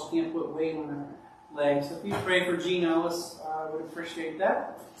at all. She can't put weight on her legs. So if you pray for Jean Ellis, I would appreciate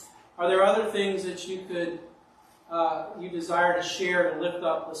that. Are there other things that you could you desire to share to lift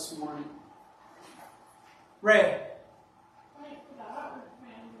up this morning? Ray.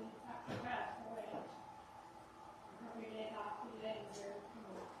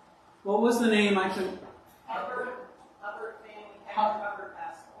 What was the name? I could. Hubbard family. Hubbard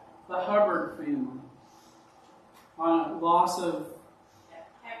passed away. The Hubbard family. On loss of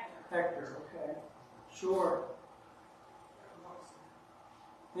Hector. Okay. Sure.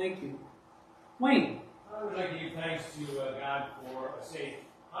 Thank you. Wayne. I would like to give thanks to God for a safe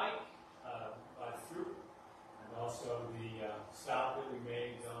hike by the troop, and also the stop that we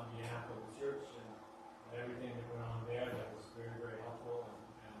made on behalf of the church and everything that went on there. That was very, very helpful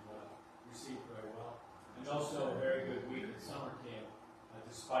and received very well. And also a very good week at summer camp,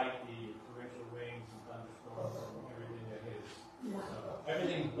 despite the torrential rains and thunderstorms and everything that hit us. So,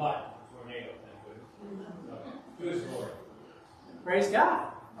 everything but a tornado, thank goodness. So, to His glory. Praise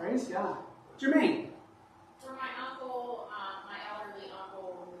God. Praise God. Jermaine. For my uncle, my elderly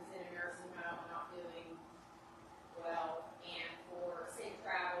uncle who's in a nursing home, not feeling well, and for safe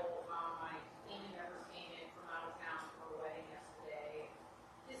travel, my family members came in from out of town for a wedding yesterday.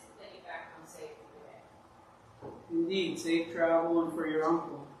 Just that they get back home safely today. Indeed, safe travel and for your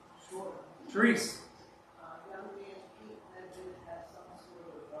uncle. Sure. Therese. Young man Pete Nedved has some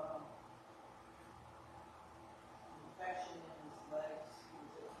sort of infection in his legs. He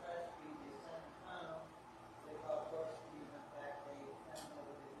was at Presbyterian. They sent him home. They thought Presbyterian went back. They found out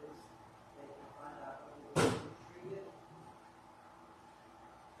what it is. They can find out what it is to treat it.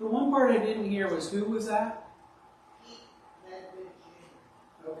 The one part I didn't hear was who was that? Pete Nedved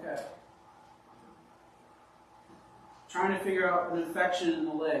Jr. Okay. Trying to figure out an infection in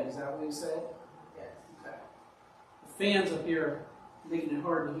the leg. Is that what you said? Yes. Okay. The fans up here are making it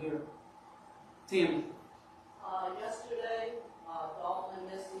hard to hear. Tammy. Yesterday, Dalton and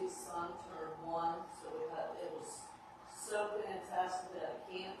Misty's son turned 1, so it was so fantastic that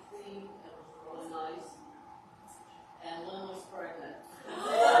a camp theme. It was really nice. And Lynn was pregnant.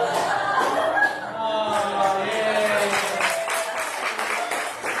 Oh, yay.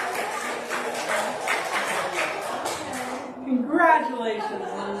 Congratulations,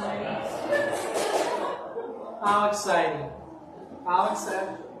 Lindsay. How exciting. How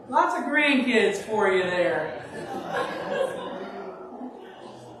exciting. Lots of grandkids for you there.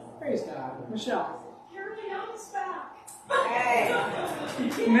 Praise God. Michelle. Carol's back.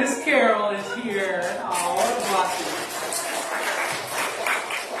 Hey. Miss Carol is here. Oh, what a blessing.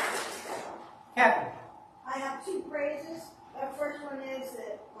 Kathy. I have 2 praises. The first one is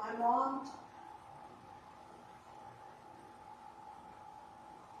that my mom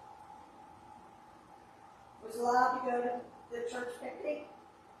was allowed to go to the church picnic,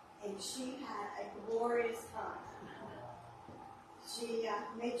 and she had a glorious time. She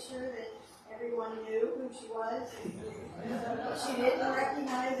made sure that everyone knew who she was. She didn't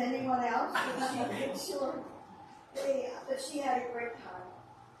recognize anyone else, but she made sure that she had a great time.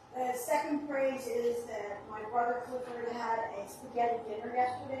 The second praise is that my brother Clifford had a spaghetti dinner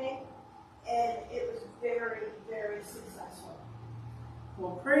yesterday, and it was very, very successful.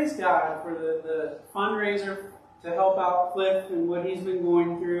 Well, praise God for the fundraiser to help out Cliff and what he's been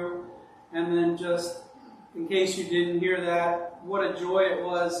going through. And then just, in case you didn't hear that, what a joy it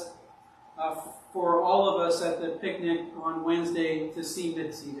was for all of us at the picnic on Wednesday to see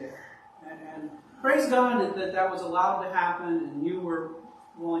Mitzi there. And praise God that was allowed to happen and you were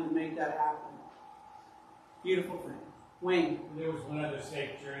willing to make that happen. Beautiful thing. Wayne. There was one other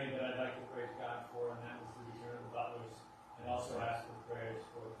safe journey that I'd like to praise God for, and that was the return of the butlers, and also ask for prayers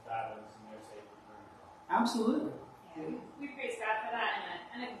for the travelers and their safe return. Absolutely. Yeah, we praise God for that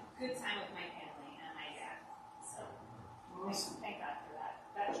and a good time with my family and my dad. So Awesome. thank God for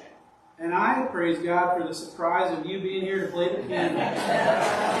that trip. And I praise God for the surprise of you being here to play the piano.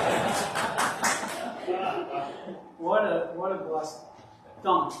 What a blessing.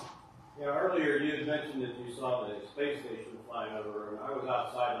 Don. Yeah, earlier you had mentioned that you saw the space station flying over, and I was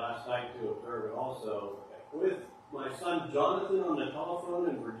outside last night to observe it also with my son Jonathan on the telephone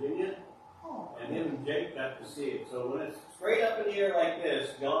in Virginia, and him and Jake got to see it. So when it's straight up in the air like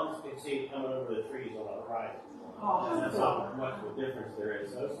this, John can see it coming over the trees on the horizon. And that's how much of a difference there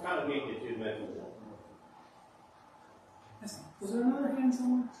is. So it's kind of neat that you mentioned that. Was there another hand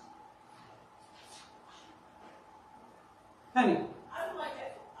somewhere? Penny.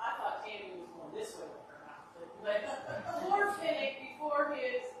 I thought Tammy was going this way with her mouth. But Lord Finnick, before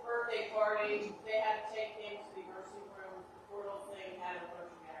his birthday party, they had to take him to the emergency room. The poor little thing had an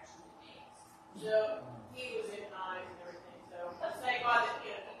allergic reaction to eggs. So he was hypnotized and everything. So let's thank God that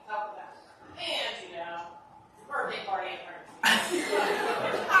he had help with that. And, the birthday party at her.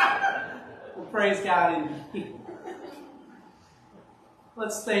 Well, praise God indeed.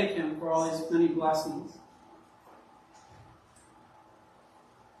 Let's thank Him for all His many blessings.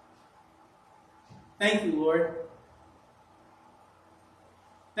 Thank you, Lord.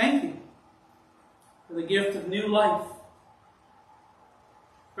 Thank you for the gift of new life,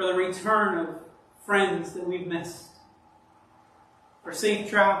 for the return of friends that we've missed, for safe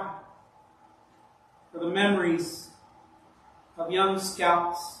travel, for the memories of young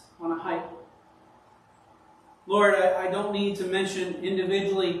scouts on a hike. Lord, I don't need to mention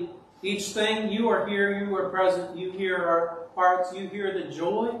individually each thing. You are here, you are present, you hear our hearts, you hear the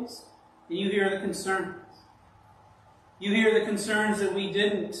joys, and you hear the concerns. You hear the concerns that we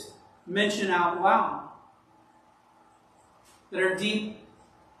didn't mention out loud, that are deep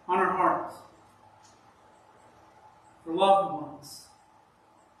on our hearts, for loved ones,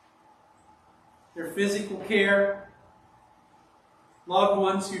 their physical care, loved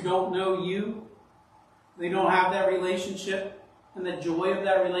ones who don't know you, they don't have that relationship and the joy of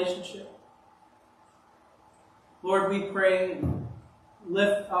that relationship. Lord, we pray and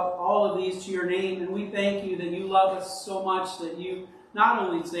lift up all of these to your name, and we thank you that you love us so much that you not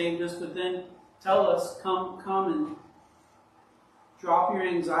only saved us, but then tell us, come and drop your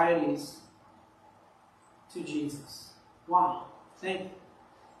anxieties to Jesus. Wow. Thank you.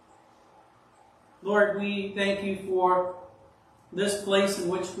 Lord, we thank you for this place in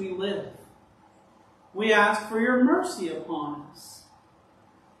which we live. We ask for your mercy upon us.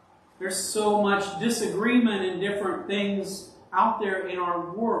 There's so much disagreement and different things out there in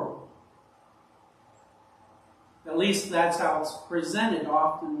our world. At least that's how it's presented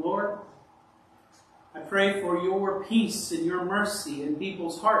often, Lord. I pray for your peace and your mercy in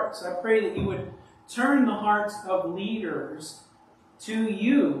people's hearts. I pray that you would turn the hearts of leaders to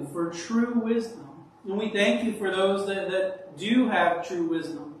you for true wisdom. And we thank you for those that do have true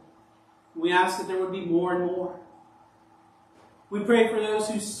wisdom. We ask that there would be more and more. We pray for those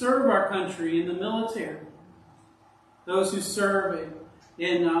who serve our country in the military, those who serve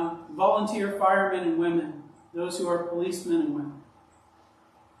in volunteer firemen and women, those who are policemen and women.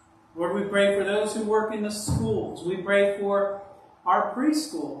 Lord, we pray for those who work in the schools. We pray for our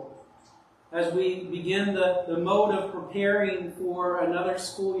preschool as we begin the mode of preparing for another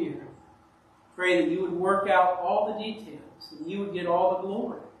school year. Pray that you would work out all the details and you would get all the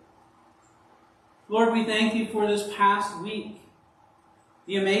glory. Lord, we thank you for this past week,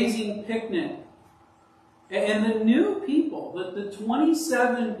 the amazing picnic, and the new people, the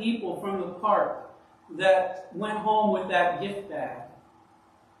 27 people from the park that went home with that gift bag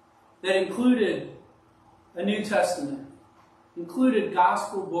that included a New Testament, included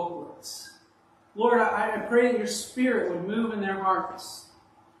gospel booklets. Lord, I pray that your Spirit would move in their hearts,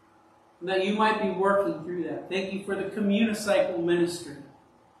 and that you might be working through that. Thank you for the Communicycle ministry.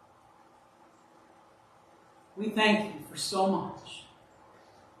 We thank you for so much.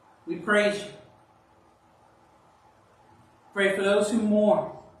 We praise you. Pray for those who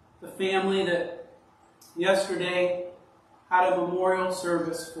mourn, the family that yesterday had a memorial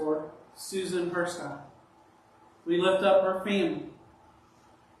service for Susan Herstein. We lift up her family.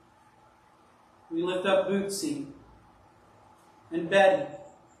 We lift up Bootsy and Betty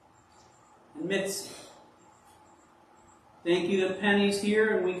and Mitzi. Thank you that Penny's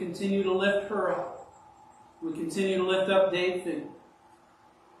here, and we continue to lift her up. We continue to lift up Dave Finn.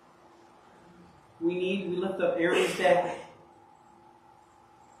 We lift up Aaron's dad.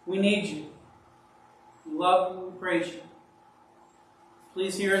 We need you. We love you and we praise you.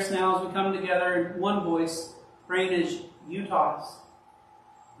 Please hear us now as we come together in one voice, praying as you taught us.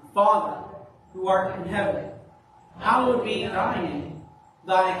 Father, who art in heaven, hallowed be thy name.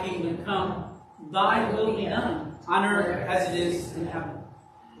 Thy kingdom come, thy will be done, on earth as it is in heaven.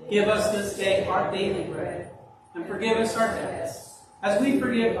 Give us this day our daily bread, and forgive us our debts, as we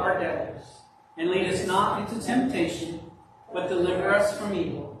forgive our debtors. And lead us not into temptation, but deliver us from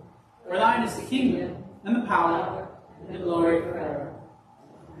evil. For thine is the kingdom, and the power, and the glory forever.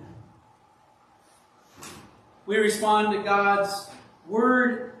 We respond to God's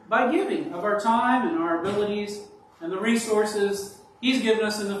word by giving of our time and our abilities and the resources He's given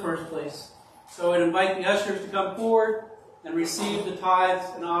us in the first place. So I'd invite the ushers to come forward and receive the tithes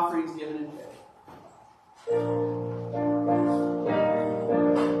and offerings given in faith.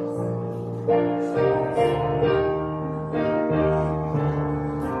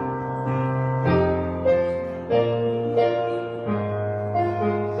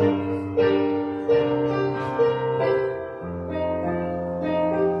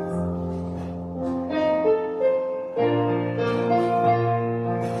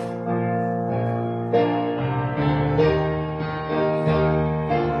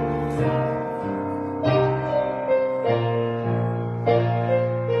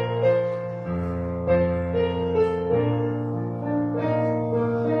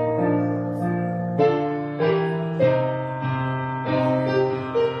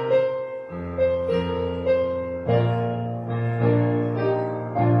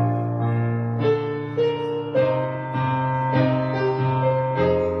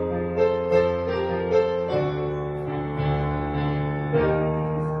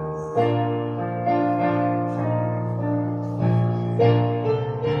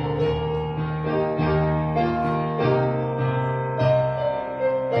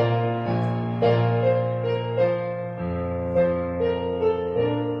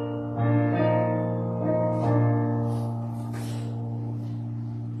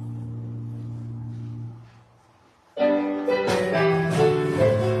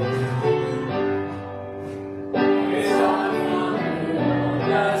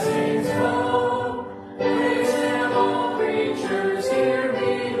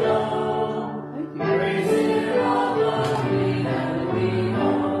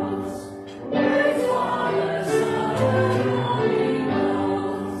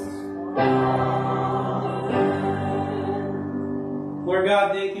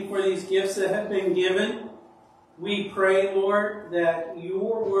 that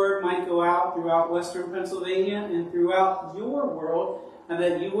your word might go out throughout Western Pennsylvania and throughout your world, and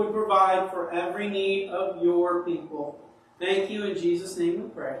that you would provide for every need of your people. Thank you. In Jesus' name we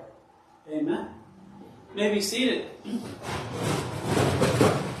pray. Amen. You may be seated.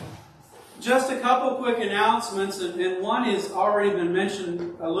 Just a couple quick announcements, and one has already been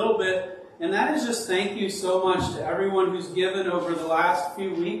mentioned a little bit, and that is just thank you so much to everyone who's given over the last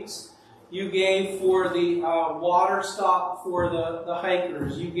few weeks. You gave for the water stop for the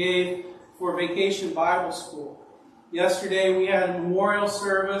hikers. You gave for Vacation Bible School. Yesterday we had a memorial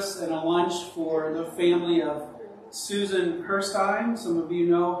service and a lunch for the family of Susan Herstein. Some of you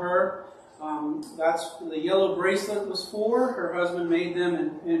know her. That's the yellow bracelet was for. Her husband made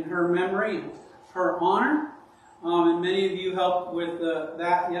them in her memory, in her honor. And many of you helped with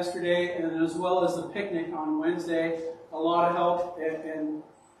that yesterday, and as well as the picnic on Wednesday. A lot of help and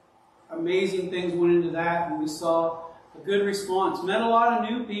amazing things went into that, and we saw a good response. Met a lot of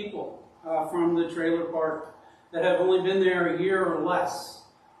new people from the trailer park that have only been there a year or less.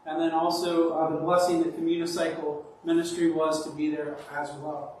 And then also the blessing that Communicycle Ministry was to be there as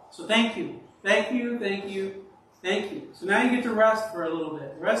well. So thank you. Thank you, thank you, thank you. So now you get to rest for a little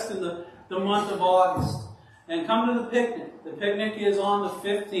bit. Rest in the month of August. And come to the picnic. The picnic is on the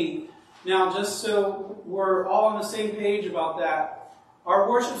 15th. Now, just so we're all on the same page about that, our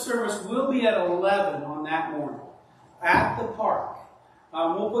worship service will be at 11 on that morning at the park.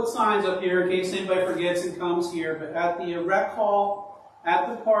 We'll put signs up here in case anybody forgets and comes here. But at the rec hall at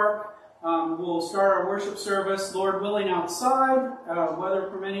the park, we'll start our worship service, Lord willing, outside, weather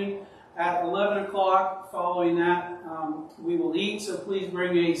permitting, at 11 o'clock. Following that, we will eat. So please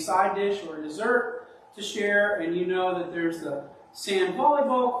bring a side dish or a dessert to share. And you know that there's the sand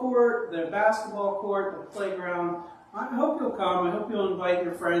volleyball court, the basketball court, the playground. I hope you'll come. I hope you'll invite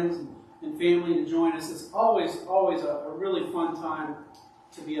your friends and family to join us. It's always a really fun time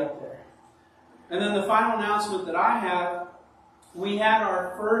to be up there. And then the final announcement that I have, we had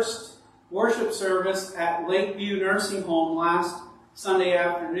our first worship service at Lakeview Nursing Home last Sunday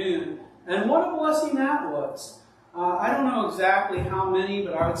afternoon. And what a blessing that was. I don't know exactly how many,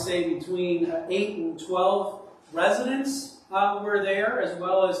 but I would say between 8 and 12 residents were there, as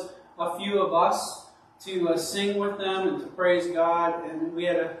well as a few of us to sing with them and to praise God. And we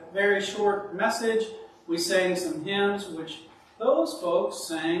had a very short message. We sang some hymns, which those folks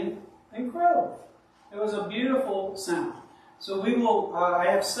sang incredible. It was a beautiful sound. So we will. I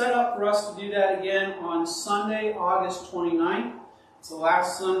have set up for us to do that again on Sunday, August 29th. It's the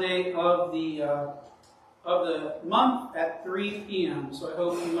last Sunday of the month at 3 p.m. So I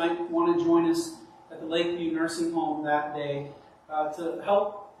hope you might want to join us at the Lakeview Nursing Home that day to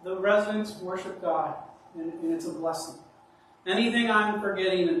help the residents worship God, and it's a blessing. Anything I'm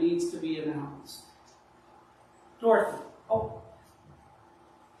forgetting that needs to be announced? Dorothy. Oh,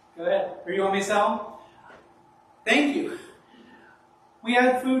 go ahead. Or you want me to tell them? Thank you. We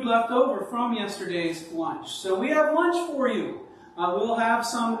had food left over from yesterday's lunch, so we have lunch for you. We'll have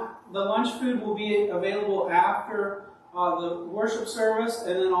some. The lunch food will be available after the worship service,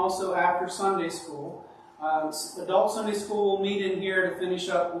 and then also after Sunday school. Adult Sunday school will meet in here to finish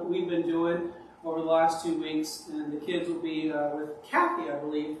up what we've been doing over the last 2 weeks, and the kids will be with Kathy, I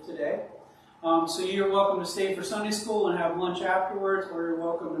believe, today. So you're welcome to stay for Sunday school and have lunch afterwards, or you're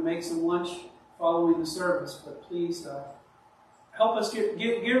welcome to make some lunch following the service. But please help us get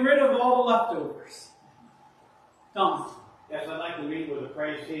rid of all the leftovers. Don. Yes, I'd like to meet with the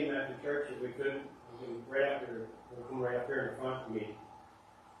praise team after church if we could. We'll come right up here in front of me.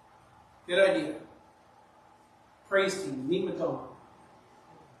 Good idea. Praise team, meet with Dawn.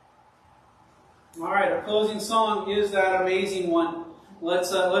 All right, our closing song is that amazing one.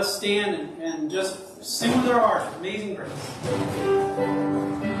 Let's stand and just sing with our heart. Amazing Grace.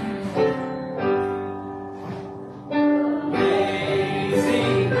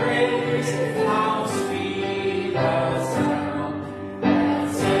 Praise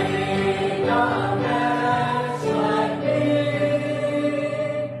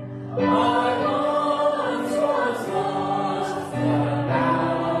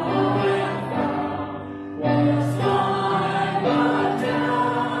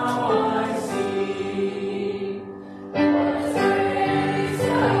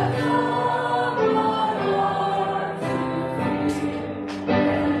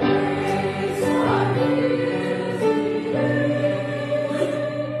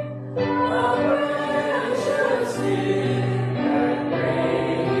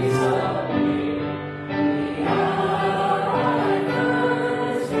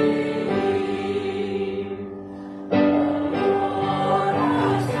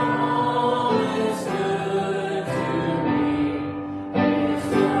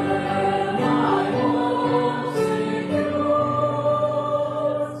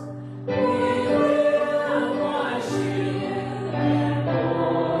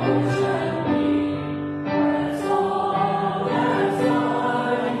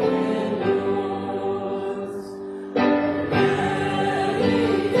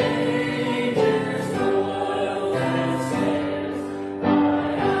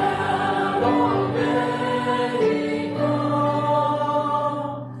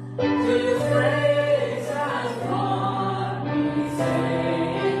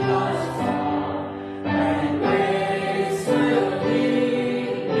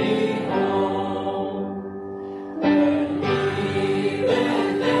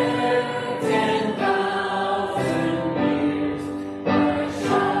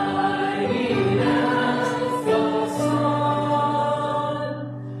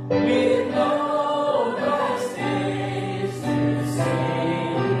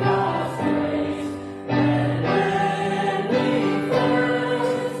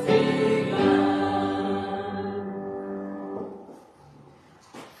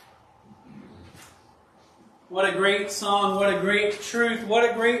great song. What a great truth. What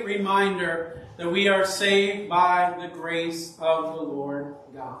a great reminder that we are saved by the grace of the Lord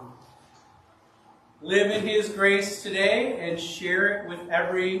God. Live in His grace today and share it with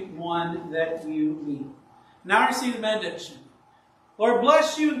everyone that you meet. Now receive the benediction. Lord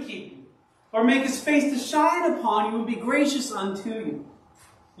bless you and keep you. Lord make His face to shine upon you and be gracious unto you.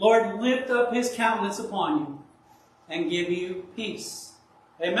 Lord lift up His countenance upon you and give you peace.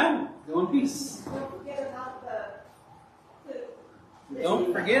 Amen. Go in peace. Don't forget about the food.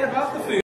 Don't forget about the food.